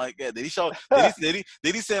or something like that? Did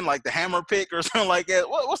he send like the hammer pick or something like that?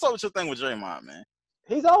 What's up with your thing with Draymond, man?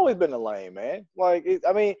 He's always been a lame, man.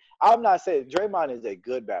 I'm not saying Draymond is a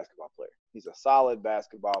good basketball player. He's a solid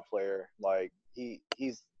basketball player. Like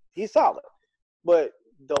he's solid. But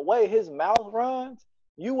the way his mouth runs,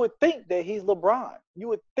 you would think that he's LeBron. You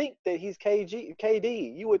would think that he's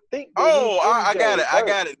KD. You would think that I got it.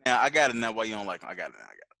 I got it now. Why you don't like him? I got it now.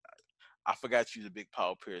 I forgot you're a big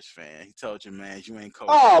Paul Pierce fan. He told you, man, you ain't coach.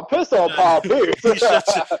 Oh, piss on Paul Pierce.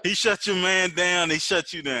 he shut your man down. He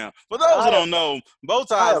shut you down. For those who don't know,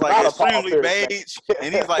 Bowtie's like extremely beige,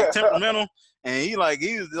 and he's like temperamental. And he's like,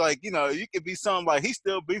 you could be something like he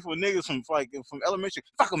still beef with niggas from elementary.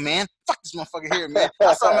 Fuck him, man. Fuck this motherfucker here, man.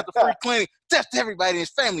 I saw him at the free clinic. Death to everybody in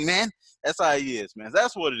his family, man. That's how he is, man.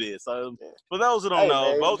 That's what it is. So for those who don't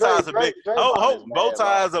know, Bowtie's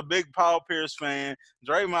a big Paul Pierce fan.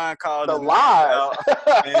 Draymond called the his lies out,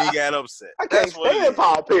 and he got upset. I can't stand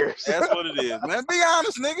Paul Pierce. That's what it is, man. Be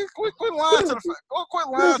honest, nigga. Quit lying to the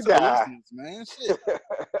listeners, man. Shit.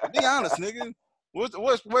 Be honest, nigga. What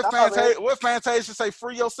Fantasia say?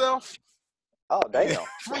 Free yourself. Oh damn!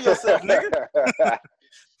 Free yourself, nigga.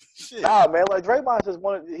 Shit. Nah, man. Like Draymond's just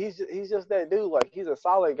he's just that dude. Like he's a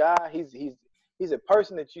solid guy. He's a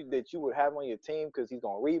person that you would have on your team because he's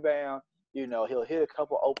gonna rebound. He'll hit a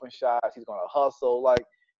couple open shots. He's gonna hustle. Like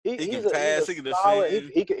he can pass. He can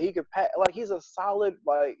defend. He could pass. Like he's a solid.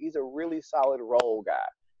 Like he's a really solid role guy.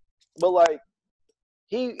 But like.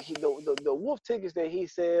 The wolf tickets that he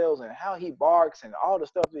sells and how he barks and all the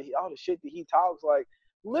stuff all the shit that he talks, like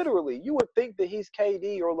literally you would think that he's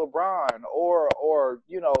KD or LeBron or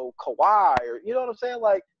Kawhi or you know what I'm saying?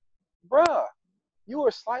 Like, bruh, you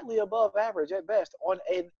are slightly above average at best on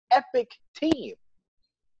an epic team.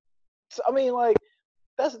 So, I mean, like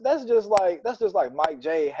that's just like Mike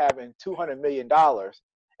J having $200 million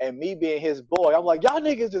and me being his boy. I'm like, y'all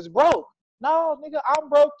niggas is broke. No, nigga, I'm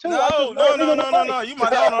broke too. I just No, want no, a no, nigga no, to no, play. no. You my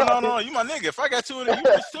no. You my nigga. If I got 200, you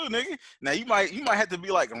rich too, nigga. Now you might have to be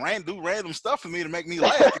like do random stuff for me to make me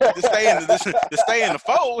laugh to stay in to stay in the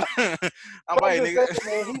fold. I'm But I'm like, just saying, nigga.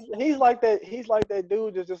 man, he's like that. He's like that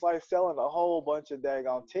dude that's just like selling a whole bunch of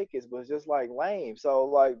daggone tickets, but it's just like lame. So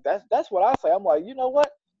like that's what I say. I'm like, you know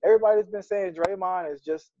what? Everybody's been saying Draymond is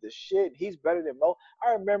just the shit. He's better than Mo.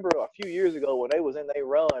 I remember a few years ago when they was in their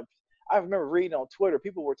run. I remember reading on Twitter,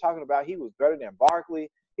 people were talking about he was better than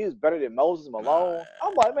Barkley. He was better than Moses Nah. Malone.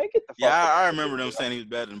 I'm like, man, get the Yeah, fuck up I out of remember here, them bro. saying he was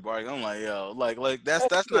better than Barkley. I'm like, yo, like that's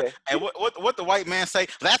Heck not. yeah, And what the white man say?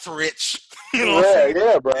 That's rich. You know what I'm yeah, saying?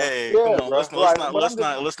 yeah, bro. Hey, come Yeah, on, bro. Like, but I'm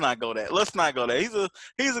just let's not go there. Let's not go there.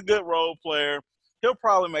 He's a good role player. He'll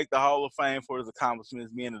probably make the Hall of Fame for his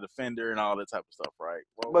accomplishments, being a defender and all that type of stuff, right?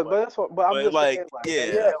 Role but player. that's what. But I'm But just like, saying, like, man,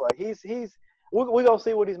 yeah, yeah, like he's. We gonna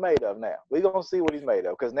see what he's made of now. We gonna see what he's made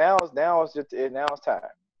of because now it's time.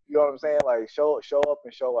 You know what I'm saying? Like show up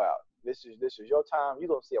and show out. This is your time. You are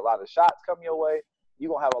gonna see a lot of shots come your way. You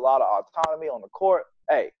are gonna have a lot of autonomy on the court.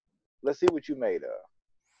 Hey, let's see what you made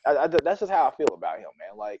of. That's just how I feel about him,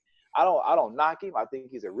 man. Like I don't knock him. I think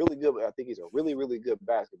he's a really good. I think he's a really good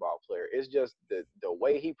basketball player. It's just the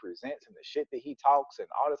way he presents and the shit that he talks and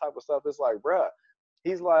all that type of stuff. It's like, bruh,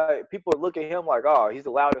 he's like people look at him like, oh, he's the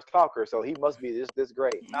loudest talker, so he must be this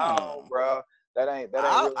great. No, no. bruh, that ain't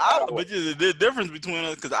really how it But works. the difference between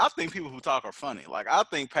us, because I think people who talk are funny. Like I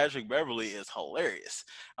think Patrick Beverly is hilarious.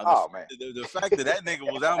 Oh man, The fact that nigga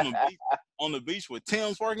was out on the beach with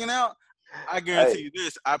Tim's working out, I hey, guarantee you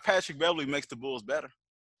this: Patrick Beverly makes the Bulls better.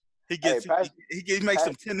 He hey, gets he makes Pat,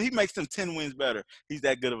 them 10. He makes them 10 wins better. He's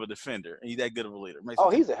that good of a defender, and he's that good of a leader. Makes them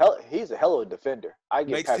oh, 10, he's a hell of a defender. I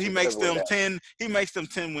give he Patrick makes Beverly them that. 10. He makes them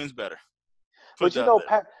 10 wins better. Put But you that know,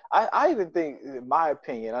 there. I even think, in my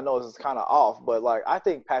opinion, I know this is kind of off, but like I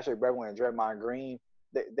think Patrick Beverly and Draymond Green,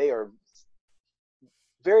 they are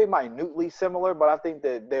very minutely similar, but I think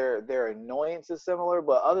that their annoyance is similar.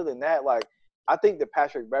 But other than that, like I think that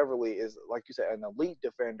Patrick Beverly is, like you said, an elite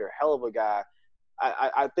defender, hell of a guy.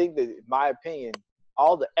 I think that, in my opinion,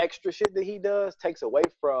 all the extra shit that he does takes away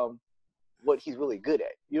from what he's really good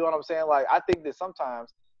at. You know what I'm saying? Like I think that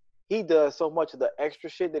sometimes he does so much of the extra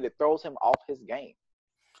shit that it throws him off his game.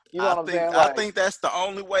 You know what I'm saying? I Like, think that's the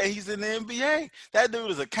only way he's in the NBA. That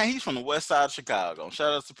dude is he's from the west side of Chicago.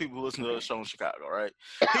 Shout out to people who listen to the show in Chicago, right?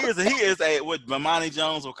 He is a what Mamani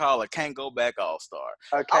Jones will call a can't go back all star.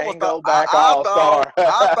 I can't go back all star.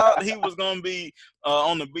 I thought he was gonna be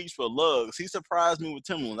on the beach for lugs. He surprised me with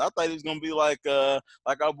Timberlands. I thought he was gonna be like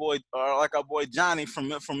our boy Johnny from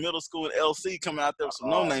middle school in LC coming out there with some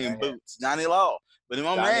no Oh name man, boots, Johnny Law. But then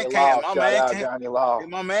Johnny Law, shout out Johnny Law.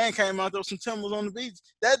 my man came out there with some Timberlands on the beach.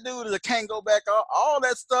 That dude is a can't go back. All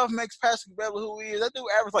that stuff makes Patrick Beverly who he is. That dude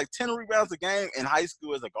averaged like 10 rebounds a game in high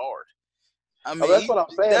school as a guard. I Oh, that's mean, what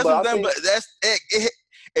I'm saying. that's But what I I'm saying. think, But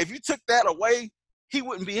if you took that away, he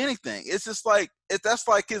wouldn't be anything. It's just like that's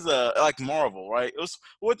like his like Marvel, right? It was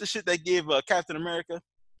what the shit they give Captain America,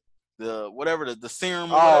 the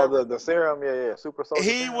serum or oh, whatever. the serum, yeah, super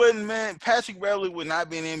soldier He serum. wouldn't, man. Patrick Beverly would not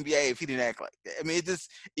be in the NBA if he didn't act like that. I mean,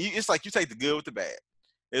 it's like you take the good with the bad.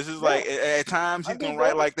 It's just Yeah, like at times I he's gonna get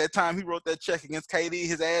write that. like that time he wrote that check against KD,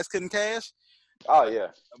 his ass couldn't cash. Oh But yeah.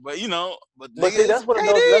 but But nigga, see, it's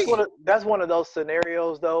KD. that's one of those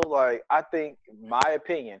scenarios though. Like I think, my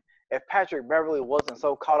opinion, if Patrick Beverly wasn't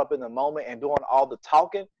so caught up in the moment and doing all the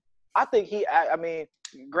talking, I think I mean,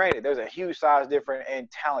 granted, there's a huge size difference and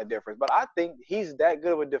talent difference, but I think he's that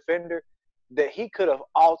good of a defender that he could have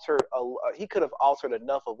altered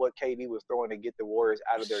enough of what KD was throwing to get the Warriors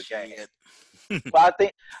out of their game. Shit. But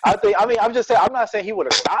I mean, I'm just saying, I'm not saying he would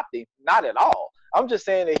have stopped him, not at all. I'm just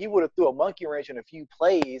saying that he would have threw a monkey wrench in a few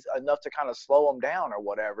plays enough to kind of slow him down or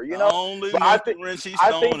whatever, The you know. only But monkey wrench he's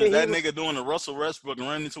I think throwing is that he that was. nigga doing the Russell Westbrook and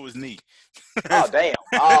running into his knee. Oh that's, damn!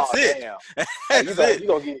 that's Oh it. damn! Hey, That's it.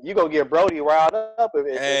 you gonna get Brody riled up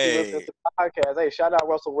if he listens Hey, to the podcast. Hey, shout out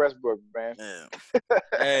Russell Westbrook, man. yeah.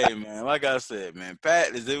 Hey man, like I said, man,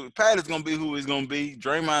 Pat is gonna be who he's gonna be.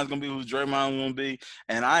 Draymond's gonna be who Draymond's gonna be,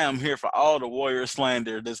 and I am here for all the Warriors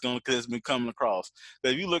slander that's been coming across.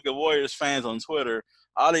 Because if you look at Warriors fans on Twitter,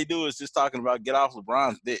 all they do is just talking about get off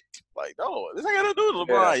LeBron's dick. Like, no, this ain't got to do with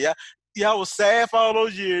Yeah, LeBron. Y'all was sad for all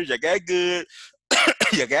those years. You got good.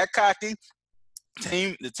 You got cocky.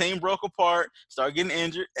 The team broke apart, started getting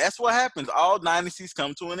injured. That's what happens. All dynasties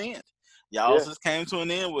come to an end. Y'all yeah. just came to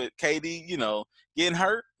an end with KD, getting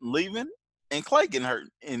hurt, leaving, and Clay getting hurt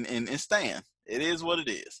and staying. It is what it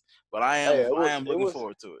is. But Hey, I am looking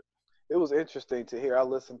forward to it. it was interesting to hear. I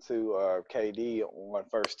listened to KD on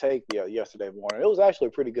First Take yesterday morning. It was actually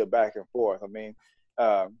a pretty good back and forth. I mean,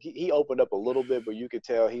 He opened up a little bit, but you could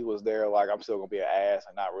tell he was there like I'm still gonna be an ass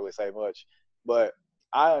and not really say much. But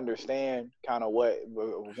I understand kind of what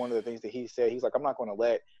one of the things that he said. He's like, I'm not going to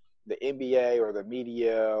let the NBA or the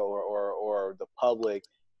media or the public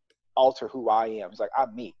alter who I am. He's like,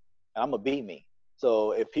 I'm me, and I'm gonna be me.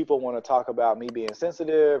 So if people want to talk about me being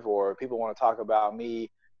sensitive, or people want to talk about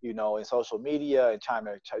me, in social media and trying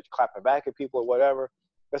to clap it back at people or whatever,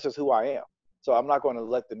 that's just who I am. So I'm not going to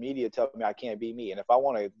let the media tell me I can't be me. And if I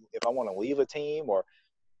want to leave a team, or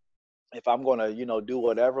if I'm going to, do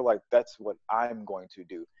whatever, like that's what I'm going to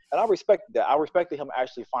do. And I respect that. I respected him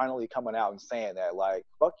actually finally coming out and saying that, like,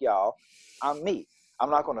 fuck y'all, I'm me. I'm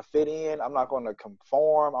not going to fit in. I'm not going to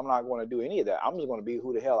conform. I'm not going to do any of that. I'm just going to be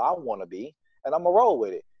who the hell I want to be, and I'm going to roll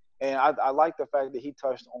with it. And I like the fact that he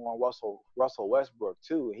touched on Russell Westbrook,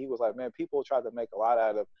 too. He was like, man, people try to make a lot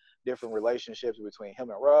out of different relationships between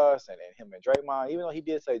him and Russ and him and Draymond, even though he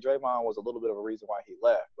did say Draymond was a little bit of a reason why he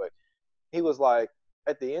left. But he was like,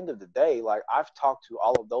 at the end of the day, like, I've talked to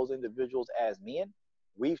all of those individuals as men.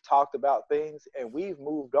 We've talked about things and we've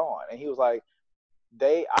moved on. And he was like,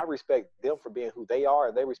 I respect them for being who they are,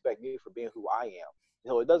 and they respect me for being who I am.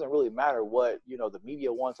 So it doesn't really matter what, the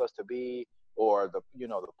media wants us to be, or the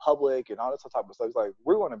public and all this type of stuff. It's like,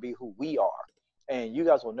 we're going to be who we are. And you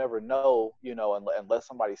guys will never know, unless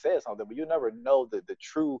somebody says something, but you'll never know the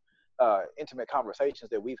true intimate conversations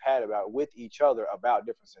that we've had with each other about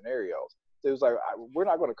different scenarios. So it was like, we're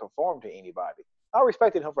not going to conform to anybody. I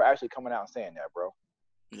respected him for actually coming out and saying that, bro.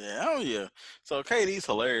 Yeah, oh yeah. So KD's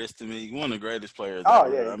hilarious to me. One of the greatest players Oh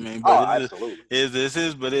ever. yeah. I mean, but absolutely.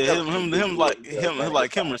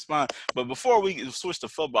 him respond. But before we switch to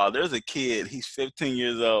football, there's a kid. He's 15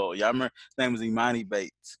 years old. Y'all remember? His name is Imani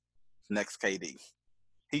Bates. Next KD.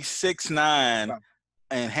 He's 6'9"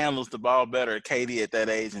 and handles the ball better at KD at that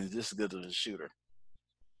age, and is just as good as a shooter.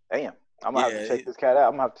 Damn. I'm going to have to check this cat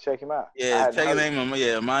out. I'm going to have to check him out. Yeah, check his name.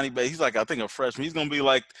 Imani Bates. He's like, I think, a freshman. He's going to be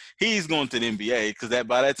like, he's going to the NBA, because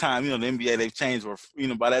by that time, the NBA, they've changed where,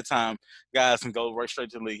 by that time, guys can go right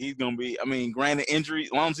straight to the league. He's going to be, granted injury,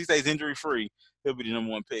 as long as he stays injury-free, he'll be the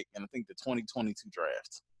number one pick in, I think, the 2022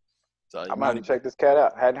 draft. So I'm going to have to check this cat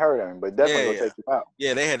out. Hadn't heard of him, but definitely go check him out.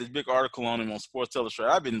 Yeah, they had this big article on him on Sports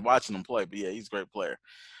Illustrated. I've been watching him play, but yeah, he's a great player.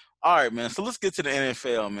 All right, man. So let's get to the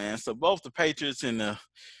NFL, man. So both the Patriots and the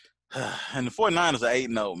 49ers are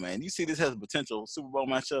 8-0, man. You see this has a potential Super Bowl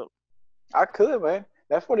matchup? I could, man.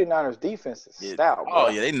 That 49ers defense is stout, bro. Oh,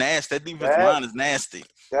 yeah, they nasty. That defensive line is nasty.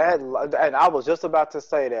 And I was just about to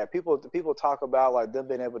say that. People talk about, like, them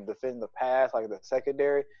being able to defend the pass, like the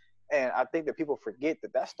secondary, and I think that people forget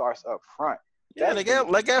that starts up front. Yeah, they got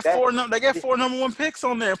four number one picks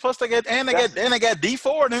on there. Plus they got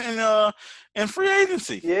D4 in free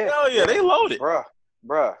agency. Yeah. Hell yeah, they loaded. Bruh,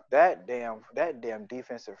 that damn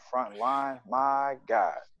defensive front line, my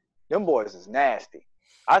God, them boys is nasty.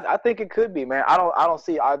 I think it could be, man. I don't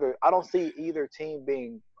see either team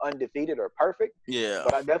being undefeated or perfect. Yeah.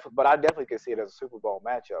 But I definitely could see it as a Super Bowl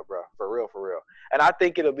matchup, bro. For real. And I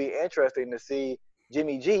think it'll be interesting to see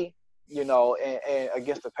Jimmy G, and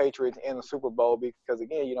against the Patriots in the Super Bowl, because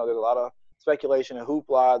again, there's a lot of speculation and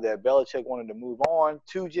hoopla that Belichick wanted to move on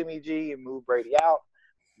to Jimmy G and move Brady out.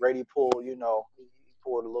 Brady pulled a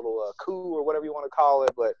little coup or whatever you want to call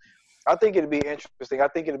it. But I think it'd be interesting. I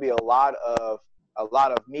think it'd be a lot of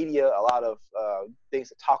media, a lot of things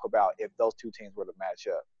to talk about if those two teams were to match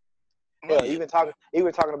up. Even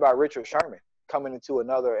talking about Richard Sherman coming into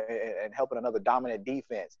another and helping another dominant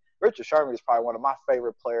defense. Richard Sherman is probably one of my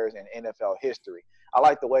favorite players in NFL history. I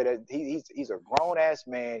like the way that he's a grown-ass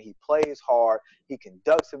man. He plays hard. He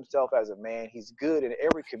conducts himself as a man. He's good in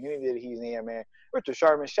every community that he's in, man. Richard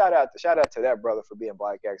Sherman, shout out to that brother for being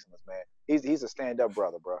Black excellence, man. He's a stand-up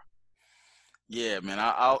brother, bro. Yeah, man.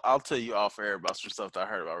 I'll tell you off air about some stuff that I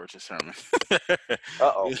heard about Richard Sherman.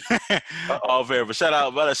 Off air, but shout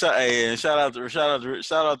out to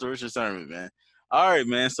Richard Sherman, man. All right,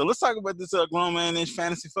 man. So let's talk about this grown man in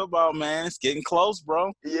fantasy football, man. It's getting close,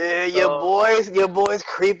 bro. Yeah, your boys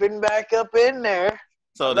creeping back up in there.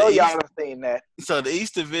 So y'all have seen that. So the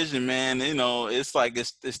East Division, man, it's like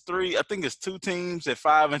it's three. I think it's two teams at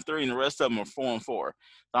 5-3, and the rest of them are 4-4. So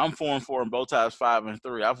I'm 4-4, and both times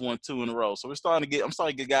 5-3. I've won 2 in a row. So I'm starting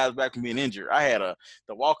to get guys back from being injured. I had the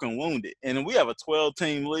walking wounded, and then we have a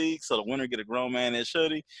 12-team league. So the winner get a grown man and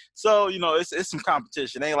shutty. So it's some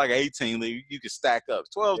competition. It ain't like an 18 league. You can stack up.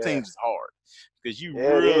 12 teams is hard. Because you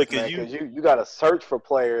gotta search for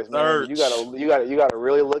players, man. You gotta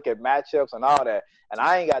really look at matchups and all that. And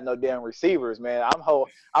I ain't got no damn receivers, man. I'm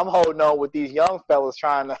holding on with these young fellas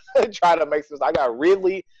trying to make sense. I got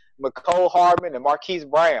Ridley, McCole Hardman, and Marquise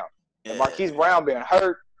Brown. And Marquise Brown been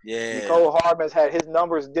hurt. Yeah. Nicole Hardman's had his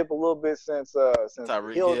numbers dip a little bit since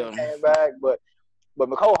Tyreek Hilton Hill. came back, but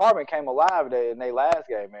Nicole Hardman came alive in their last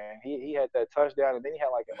game, man. He had that touchdown, and then he had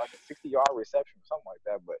like a 60-yard reception or something like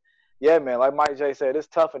that. But yeah, man, like Mike J said, it's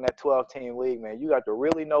tough in that 12-team league, man. You got to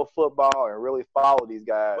really know football and really follow these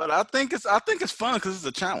guys. But I think it's fun because it's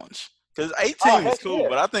a challenge. Because 8 Oh, teams is heck cool, yeah.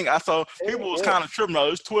 but I think I saw Heck people was yeah. kind of tripping. Oh,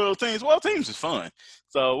 it's 12 teams. 12 teams is fun.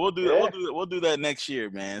 So we'll do that. Yeah. We'll do that next year,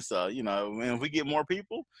 man. So man, if we get more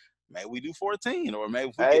people, maybe we do 14, or maybe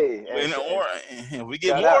if we if we get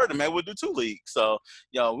shout more, out. then maybe we'll do 2 leagues. So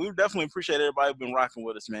we definitely appreciate everybody who's been rocking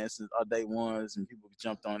with us, man, since our day ones and people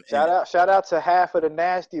jumped on. Shout out to half of the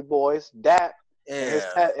Nasty Boys, Dap. Yeah,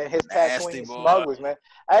 and his Nasty Tatooine Boy. smugglers, man.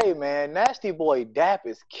 Hey, man, Nasty Boy Dap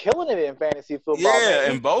is killing it in fantasy football, Yeah,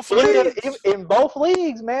 man. in both leagues. In both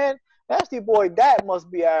leagues, man. Nasty Boy Dap must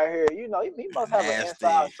be out here. You know, he must have an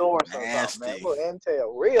inside source or something, man. A little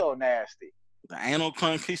intel, real nasty. The anal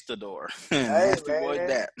conquistador. Hey, Nasty man. Boy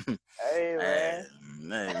Dap. Hey, man.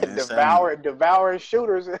 Man, devouring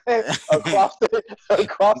shooters across the land,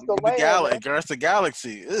 across the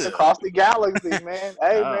galaxy. Ugh. Across the galaxy, man.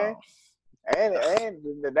 Hey, Oh. man. And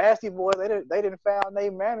the Nasty Boys, they didn't found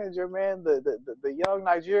their manager, man, the young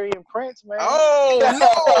Nigerian prince, man. Oh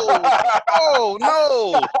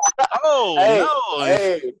no!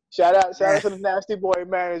 Hey, shout out to the Nasty Boy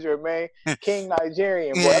manager, man, King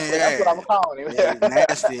Nigerian boy. That's what I'm calling him. Yeah,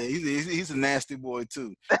 nasty. He's a nasty boy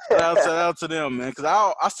too. Shout out to them, man. Because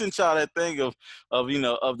I sent y'all that thing of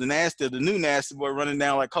the new nasty boy running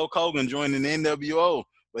down like Hulk Hogan joining the NWO.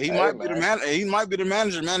 But he might be the manager. He might be the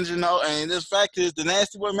manager. And this fact is, the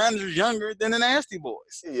Nasty Boy manager is younger than the Nasty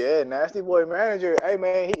Boys. Yeah, Nasty Boy manager. Hey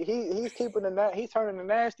man, he's he's turning the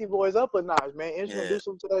Nasty Boys up a notch, man. Introduce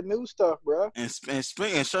them to that new stuff, bro. And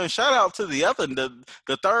shout out to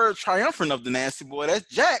the third triumphant of the Nasty Boy. That's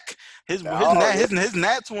Jack. His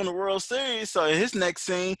Nats won the World Series. So in his next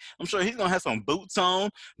scene, I'm sure he's gonna have some boots on,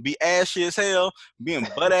 be ashy as hell, being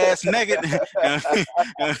butt ass naked, and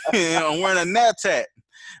wearing a Nats hat.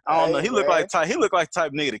 I don't know. He looked like type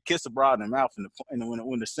nigga to kiss a broad in the mouth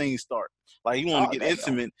when the scene start. Like he want to get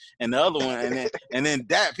intimate, and the other one, and then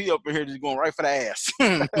Dap, he up in here just going right for the ass.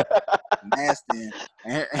 Nasty.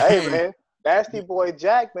 Hey man, Nasty Boy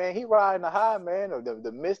Jack, man, he riding the high, man.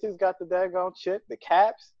 The Mystics got the daggone chick, the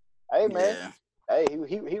Caps. Hey man, hey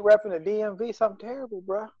he repping the DMV, something terrible,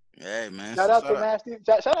 bro. Yeah, man. Shout out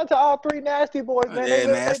to all 3 Nasty Boys, man. Yeah, they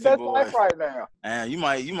best life right now. And you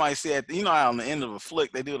might see how on the end of a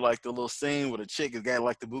flick they do like the little scene where the chick has got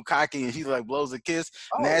like the bukkake and she like blows a kiss.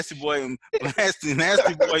 Nasty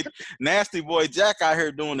boy Jack out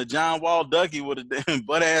here doing the John Wall Ducky with a damn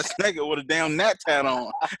butt ass nigga with a damn Nat tat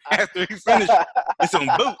on after he finished with some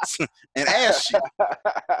boots and ass shit.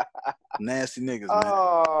 Nasty niggas, man.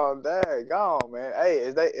 Oh, dang gone, man. Hey,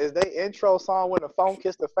 is they intro song when the phone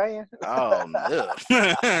kissed the fan? Oh no.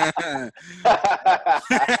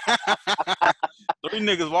 3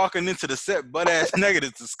 niggas walking into the set butt ass naked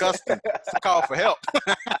is disgusting. It's a call for help.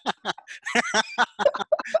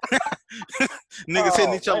 Niggas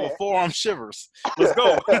hitting each other with forearm shivers. Let's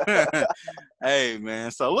go. Hey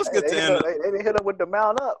man, so let's get to end. They didn't hit him with the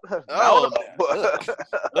mount up.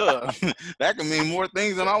 That can mean more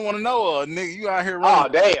things than I want to know. Nigga, you out here running. Oh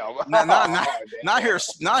damn! Not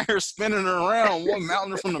here spinning it around. One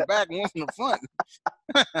mounting from the back, one from the front.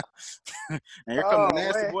 And here comes the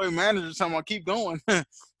Nasty Boy manager talking about keep going.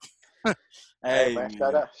 Hey man,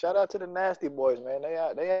 shout out to the Nasty Boys, man. They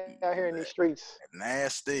out here in these streets.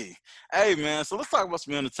 Nasty. Hey man, so let's talk about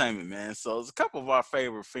some entertainment, man. So there's a couple of our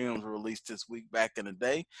favorite films released this week back in the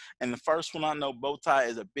day. And the first one, I know Bowtie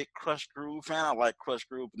is a big Krush Groove fan. I like Krush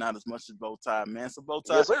Groove, but not as much as Bowtie, man. So Bowtie,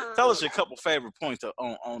 yes, tell us your couple favorite points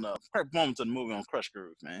on moments of the movie on Krush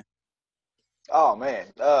Groove, man. Oh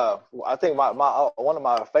man, I think my one of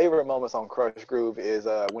my favorite moments on Krush Groove is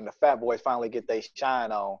when the Fat Boys finally get their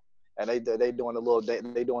shine on. And they doing a little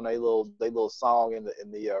song in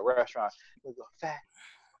the restaurant. They go, Fat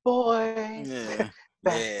Boys,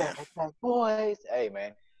 fat boys. Hey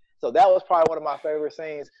man, so that was probably one of my favorite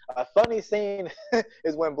scenes. A funny scene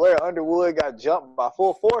is when Blair Underwood got jumped by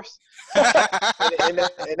Full Force in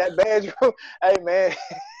that bedroom.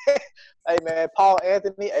 Hey man, Paul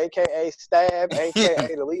Anthony, aka Stab,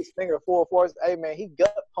 aka the lead singer of Full Force. Hey man, he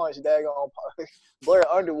gut punched daggone Blair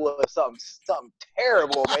Underwood something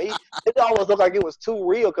terrible, man. It almost looked like it was too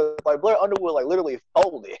real because like Blair Underwood like literally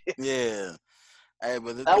folded. Yeah. Hey,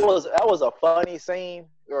 but that was a funny scene,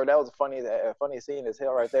 or that was a funny scene as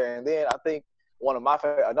hell right there. And then I think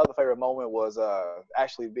another favorite moment was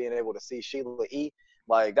actually being able to see Sheila E.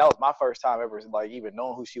 Like that was my first time ever like even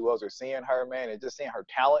knowing who she was or seeing her, man, and just seeing her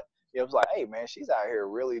talent. it was like, hey man, she's out here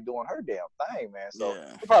really doing her damn thing, man. So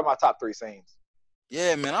Yeah. it's probably my top 3 scenes.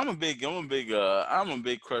 Yeah, man, I'm a big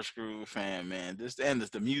Crush Groove fan, man. This and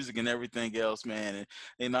it's the music and everything else, man.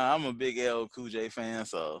 And I'm a big LL Cool J fan,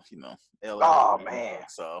 so LL. Oh man.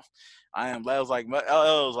 So that was like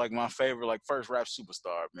LL was like my favorite, like first rap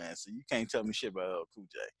superstar, man. So you can't tell me shit about LL Cool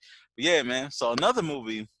J. But yeah, man. So another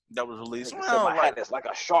movie that was released. Nigga said my hat is like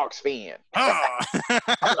a shark's fin. uh,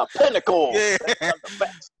 I'm the pinnacle. yeah, I'm the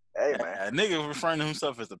best. Hey man. A nigga referring to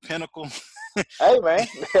himself as the pinnacle. Hey man,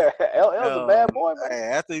 LL's a bad boy,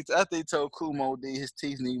 man. Hey, after he told Kool Moe Dee his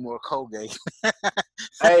teeth need more Colgate.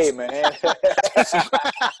 Hey man.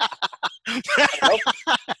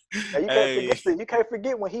 You can't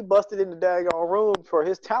forget when he busted in the daggone room for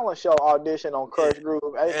his talent show audition on Crush Groove.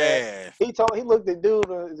 Hey man, he looked at dude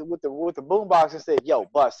with the boombox and said, "Yo,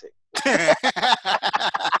 bust it."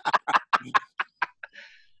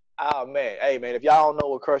 Oh man, hey man, if y'all don't know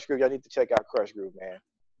what Crush Groove, y'all need to check out Crush Groove, man.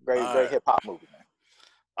 Great hip hop movie, man.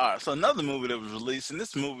 All right, so another movie that was released, and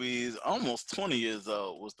this movie is almost 20 years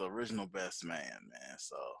old, was The Original Best Man, man.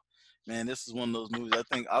 So, man, this is one of those movies. I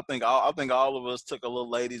think all of us took a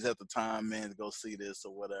little ladies at the time, man, to go see this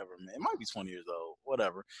or whatever, man. It might be 20 years old,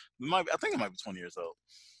 whatever. I think it might be 20 years old.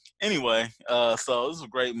 Anyway, so this is a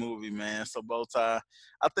great movie, man. So Bowtie,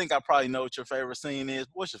 I think I probably know what your favorite scene is.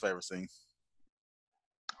 What's your favorite scene?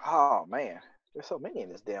 Oh man, there's so many in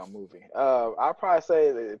this damn movie. I'll probably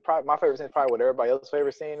say my favorite scene is probably what everybody else's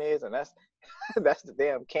favorite scene is, and that's that's the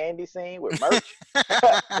damn candy scene with Merch.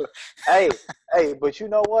 hey, but you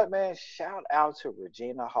know what, man? Shout out to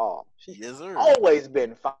Regina Hall. She's always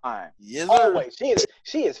been fine. Yes, always.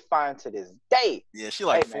 She is fine to this day. Yeah, she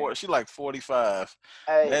like 45.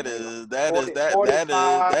 Hey, that is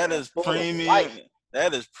premium.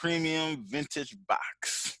 That is premium vintage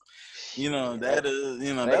box. That is,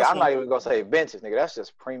 nigga, that's I'm not even gonna say vintage, nigga. That's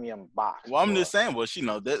just premium box. Well, I'm just saying, well,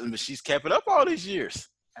 she's kept it up all these years.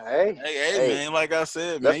 Hey, man, like I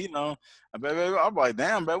said, man, I'm like,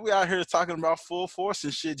 damn, man, we out here talking about full force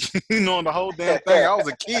and shit, the whole damn thing. I was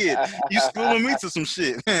a kid. You schooling me to some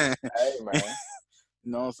shit. Hey, man.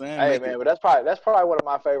 You know what I'm saying? Hey, man, but that's probably one of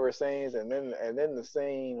my favorite scenes. And then the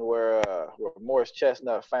scene where Morris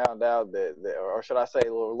Chestnut found out that or should I say,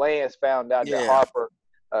 Lance found out that Harper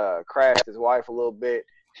crashed his wife a little bit.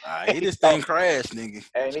 This thing crashed, nigga.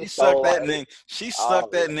 And she sucked that nigga. She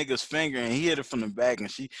sucked that nigga's finger and he hit her from the back, and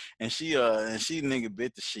she nigga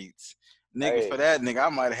bit the sheets. Nigga, for that nigga, I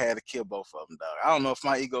might have had to kill both of them, dog. I don't know if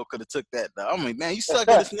my ego could have took that, dog. I mean, man, you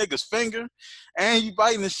sucking this nigga's finger and you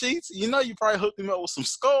biting the sheets. You probably hooked him up with some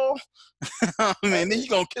skull. I mean, then you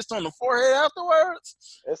gonna kiss on the forehead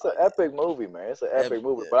afterwards. It's an epic movie, man. It's an epic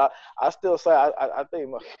movie. Yeah. But I still say I think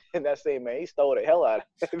in that scene, man, he stole the hell out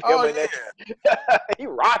of him. Oh, yeah. He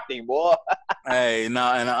rocked him, boy. Hey,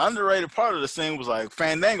 now, and an underrated part of the scene was like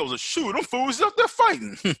Fandango's a shoot. Them fools up there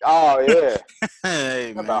fighting. Oh yeah.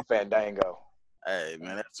 Hey, man. About Fandango. Hey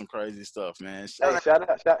man, that's some crazy stuff, man. Shout out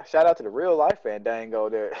to the real life Fandango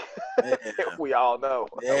there. Yeah. We all know.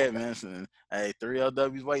 Yeah, man. So, hey,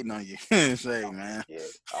 3LW's waiting on you. Say, man. Yeah.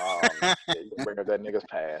 You bring up that nigga's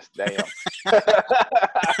past. Damn.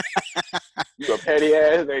 You a petty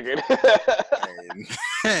ass nigga.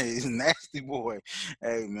 Hey, he's a nasty boy.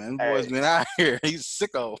 Hey man, this boy's been out here. He's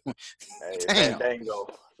sicko. Hey,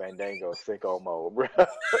 Fandango sicko mode, bro.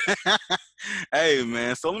 Hey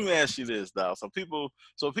man, so let me ask you this, dog. So people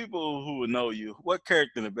who would know you, what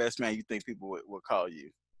character in The Best Man you think people would call you?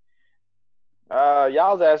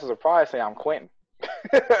 Y'all's asses would probably say I'm Quentin.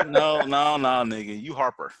 No, nigga, you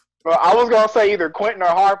Harper. Well, I was gonna say either Quentin or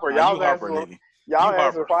Harper. Y'all's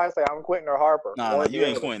asses would probably say I'm Quentin or Harper. No, you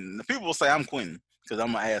ain't Quentin. The people will say I'm Quentin because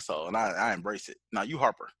I'm an asshole and I embrace it. No, you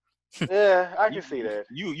Harper. Yeah, I can see that.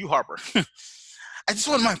 You Harper. I just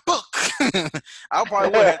want my book. I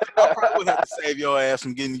probably would have to save your ass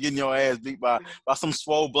from getting your ass beat by some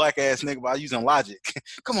swole black ass nigga by using logic.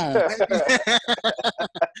 Come on, baby.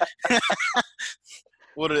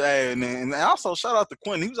 And also shout out to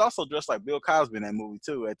Quentin. He was also dressed like Bill Cosby in that movie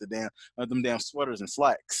too, at them damn sweaters and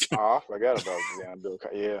slacks. Oh, I forgot about the damn Bill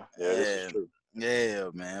Cosby. Yeah, this is true.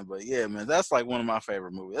 Yeah, man. But yeah, man, that's like one of my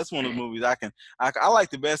favorite movies. That's one of the movies I like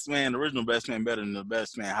The Best Man, the original Best Man, better than The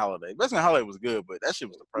Best Man Holiday. Best Man Holiday was good, but that shit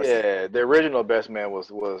was depressing. Yeah, the original Best Man was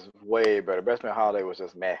way better. Best Man Holiday was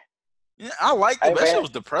just meh. Yeah, I liked it, but that shit was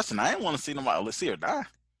depressing. I didn't want to see nobody see her die.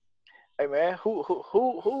 Hey man, who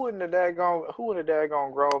in the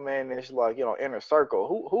daggone grown man is like, inner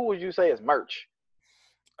circle? Who would you say is Merch?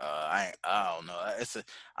 I don't know.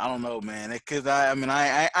 I don't know, man. Because I ain't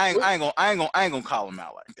gonna call him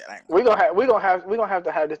out like that. We gonna have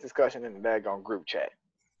to have this discussion in the daggone group chat.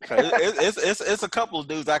 It's a couple of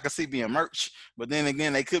dudes I could see being merch, but then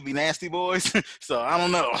again they could be nasty boys. So I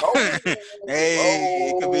don't know. Oh, Hey,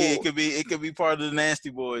 oh, it could be part of the nasty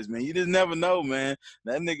boys, man. You just never know, man.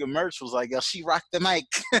 That nigga merch was like, yo, she rocked the mic.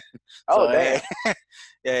 oh, So hey, damn.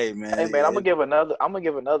 hey Hey man, man, I'm gonna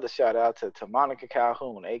give another shout out to Monica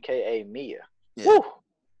Calhoun, aka Mia. yeah. Woo,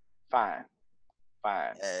 fine,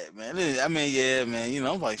 fine. Yeah, man. I mean, yeah, man. You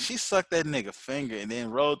know, like she sucked that nigga finger and then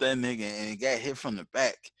rolled that nigga and got hit from the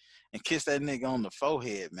back and kissed that nigga on the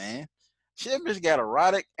forehead, man. She that bitch got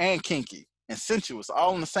erotic and kinky and sensuous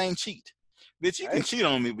all in the same cheat. Bitch, you can Hey. cheat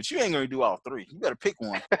on me, but you ain't gonna do all three. You better pick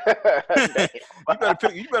one. Damn. You better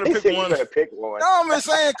pick. You better He pick said you one. better pick one. No, I'm just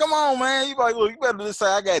saying, come on, man. You like, look, you better just say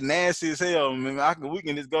I got nasty as hell, man. We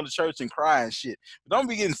can just go to church and cry and shit. But don't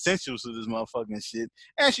be getting sensuous with this motherfucking shit.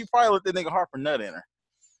 And she probably let that nigga Harper nut in her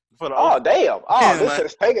for the Oh damn! Oh, and this like,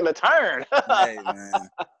 is taking a turn. hey man,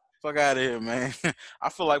 fuck out of here, man. I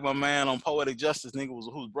feel like my man on Poetic Justice, nigga,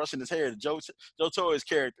 who's brushing his hair. Joe Torre's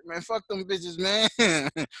character, man. Fuck them bitches, man.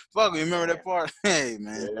 Fuck, you remember that part? Hey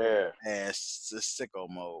man, Yeah. yeah, it's sicko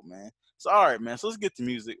mode, man. So all right, man. So let's get to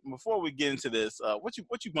music. Before we get into this, what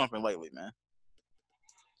you bumping lately, man?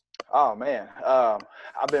 Oh man,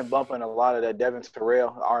 I've been bumping a lot of that Devin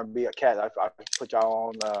Terrell R&B cat. I put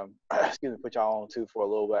y'all on, excuse me, put y'all on too for a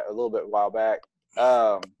little bit while back.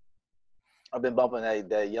 Um, I've been bumping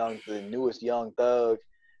the newest Young Thug.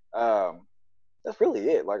 Um, that's really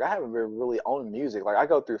it. Like I haven't been really on music. Like I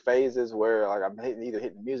go through phases where like either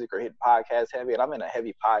hitting music or hitting podcast heavy, and I'm in a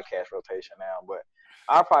heavy podcast rotation now. But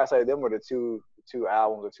I'll probably say them were the two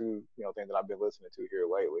albums or two things that I've been listening to here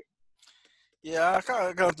lately. Yeah, I kind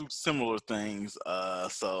of gone through similar things.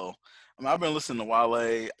 So I mean, I've been listening to Wale.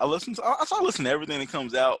 I try to listen to everything that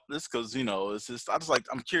comes out, just because it's just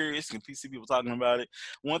I'm curious and see people talking about it.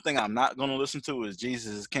 One thing I'm not gonna listen to is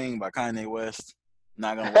Jesus is King by Kanye West.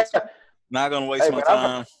 Not gonna waste not gonna waste Hey my man,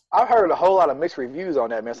 time. I've heard a whole lot of mixed reviews on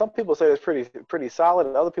that, man. Some people say it's pretty solid,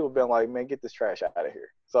 and other people have been like, man, get this trash out of here.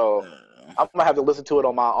 So Uh, I'm gonna have to listen to it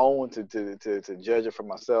on my own to judge it for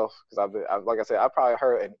myself because like I said, I probably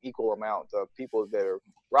heard an equal amount of people that are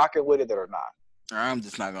rocking with it that are not. I'm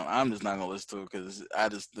just not gonna listen to it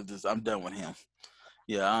because I'm done with him.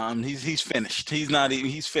 Yeah, he's finished.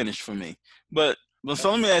 He's finished for me. But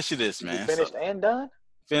so let me ask you this, Is he man. So finished and done?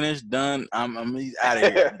 finished, done. He's out of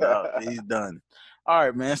here. Dog. He's done. All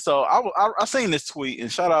right, man. So I seen this tweet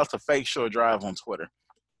and shout out to Fake Short Drive on Twitter,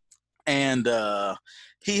 and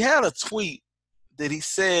he had a tweet that he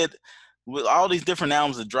said with all these different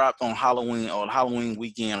albums that dropped on Halloween or Halloween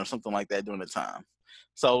weekend or something like that during the time.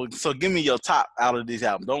 So give me your top out of these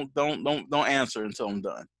albums. Don't answer until I'm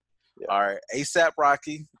done. Yeah. All right, ASAP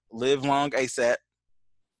Rocky, Live Long ASAP,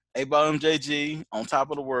 A Bottom JG, On Top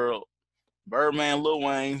of the World, Birdman, Lil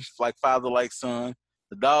Wayne, Like Father Like Son,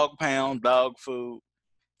 The Dog Pound, Dog Food,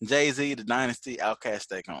 Jay Z, The Dynasty, Outkast,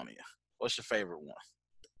 Stakeonia. What's your favorite one?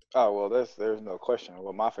 Oh well, there's no question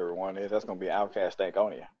what my favorite one is. That's gonna be Outkast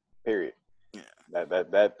Stankonia. Period. Yeah.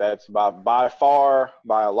 That's by far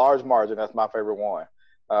by a large margin. That's my favorite one.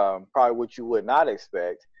 Probably what you would not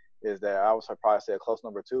expect is that I would probably say a close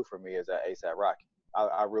number two for me is that ASAP Rocky.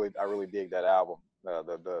 I really dig that album.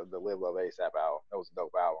 The Live Love ASAP album. That was a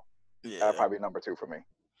dope album. That'd Yeah. probably be number two for me.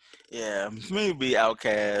 Yeah, maybe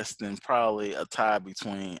Outkast and probably a tie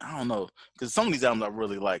between I don't know because some of these albums I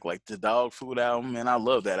really like the Dog Food album, and I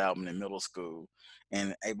love that album in middle school,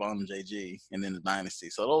 and A Bottom JG, and then the Dynasty.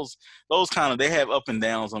 So those kind of they have up and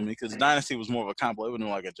downs on me because Dynasty was more of a compilation, it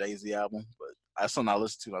wasn't like a Jay Z album, but that's something I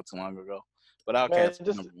listened to not too long ago. But Outkast Man,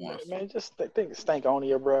 is number one. just think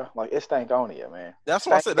Stankonia, bro. Like it's Stankonia, man. That's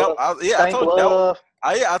what I Stank said. love, Yeah, I stank told you that. love.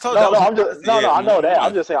 I told you that No, no, was I'm just no, yeah, no. I know number that. I'm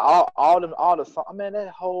one. just saying all the songs. Man, that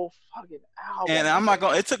whole fucking And album, I'm not man.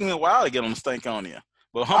 going. It took me a while to get on Stankonia,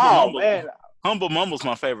 but Oh man, Humble Mumble's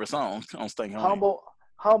my favorite song on Stankonia.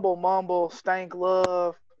 humble mumble, stank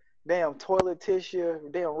love, damn toilet tissue,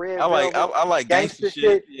 damn red velvet, I like gangster gangster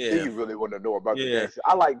shit. shit. Do Yeah, you really want to know about the yeah, gangster?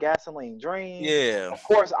 I like gasoline dream. yeah, Of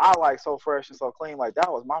course, I like so fresh and so clean. Like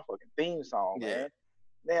that was my fucking theme song, yeah. man.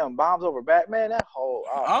 Damn bombs over Batman. That whole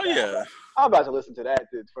Oh man, yeah, I'm about to listen to that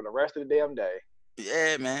for the rest of the damn day.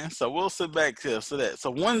 yeah, man. So we'll sit back to that.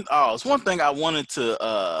 So it's one thing I wanted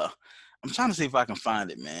to. I'm trying to see if I can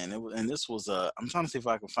find it, man. And this was I'm trying to see if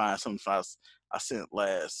I can find something I sent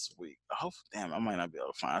last week. I hope, damn, I might not be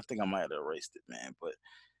able to find. I think I might have erased it, man. But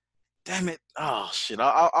damn it! Oh shit!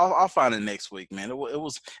 I'll find it next week, man.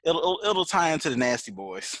 It'll tie into the Nasty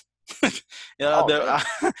Boys. Yeah, Oh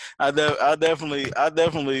damn. I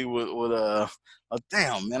definitely would oh,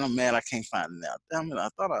 damn man, I'm mad I can't find it now. Damn it, I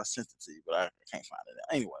thought I sent it to you, but I can't find it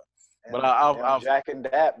now. Anyway, But I've Jack and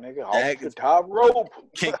Dap, nigga, off Dak the is top rope.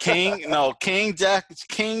 King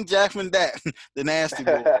Jackman Dak, the Nasty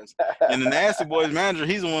Boys. And the Nasty Boys manager,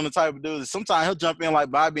 he's one of the type of dudes. Sometimes he'll jump in like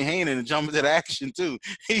Bobby Heenan and jump into the action too.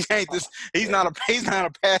 He's not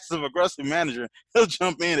a passive aggressive manager. He'll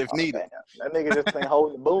jump in if needed. Damn. That nigga just ain't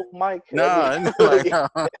holding the boom mic. Nah,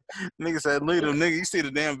 nigga said, look at him, nigga. You see the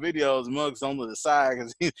damn videos, mugs on the side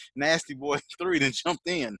because Nasty Boy 3 then jumped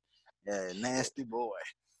in. Yeah, Nasty Boy.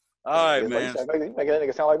 All right, man. You make that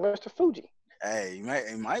nigga sound like Mr. Fuji. Hey,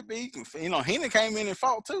 it might be. You know, Heenan came in and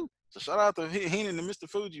fought too. So shout out to Heenan and Mr.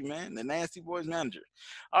 Fuji, man, the Nasty Boys manager.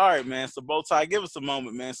 All right, man. So Bowtie, give us a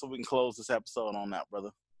moment, man, so we can close this episode on that,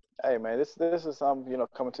 brother. Hey, man, this is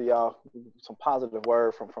coming to y'all some positive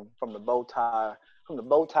word from the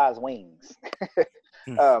Bowtie's wings.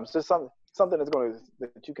 It's just something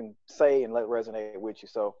that you can say and let resonate with you.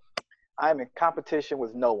 So, I'm in competition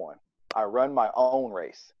with no one. I run my own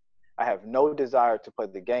race. I have no desire to play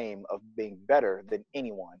the game of being better than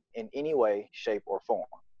anyone in any way, shape, or form.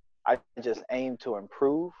 I just aim to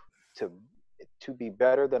improve, to be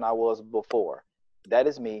better than I was before. That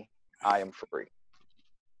is me. I am free.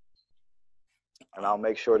 And I'll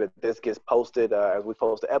make sure that this gets posted as we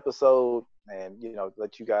post the episode and,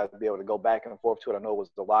 let you guys be able to go back and forth to it. I know it was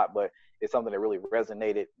a lot, but it's something that really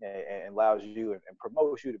resonated and allows you and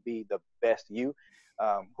promotes you to be the best you.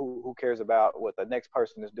 Who cares about what the next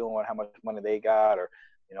person is doing, how much money they got, or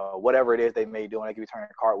whatever it is they may do, and they could be turning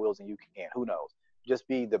cartwheels and you can't. Who knows? Just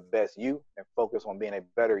be the best you and focus on being a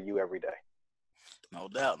better you every day. No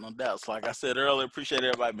doubt. So like I said earlier, appreciate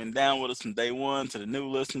everybody been down with us from day one to the new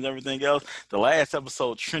listeners, everything else. The last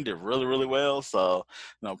episode trended really, really well. So,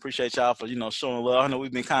 appreciate y'all for, showing love. I know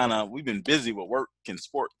we've been busy with work and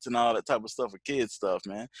sports and all that type of stuff with kids stuff,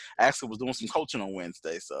 man. I actually was doing some coaching on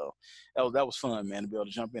Wednesday. So that was fun, man, to be able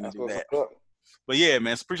to jump in and do that. But yeah,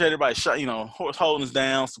 man, so appreciate everybody holding us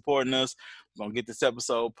down, supporting us. We're going to get this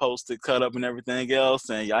episode posted, cut up and everything else.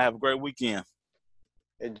 And y'all have a great weekend.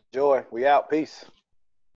 Enjoy. We out. Peace.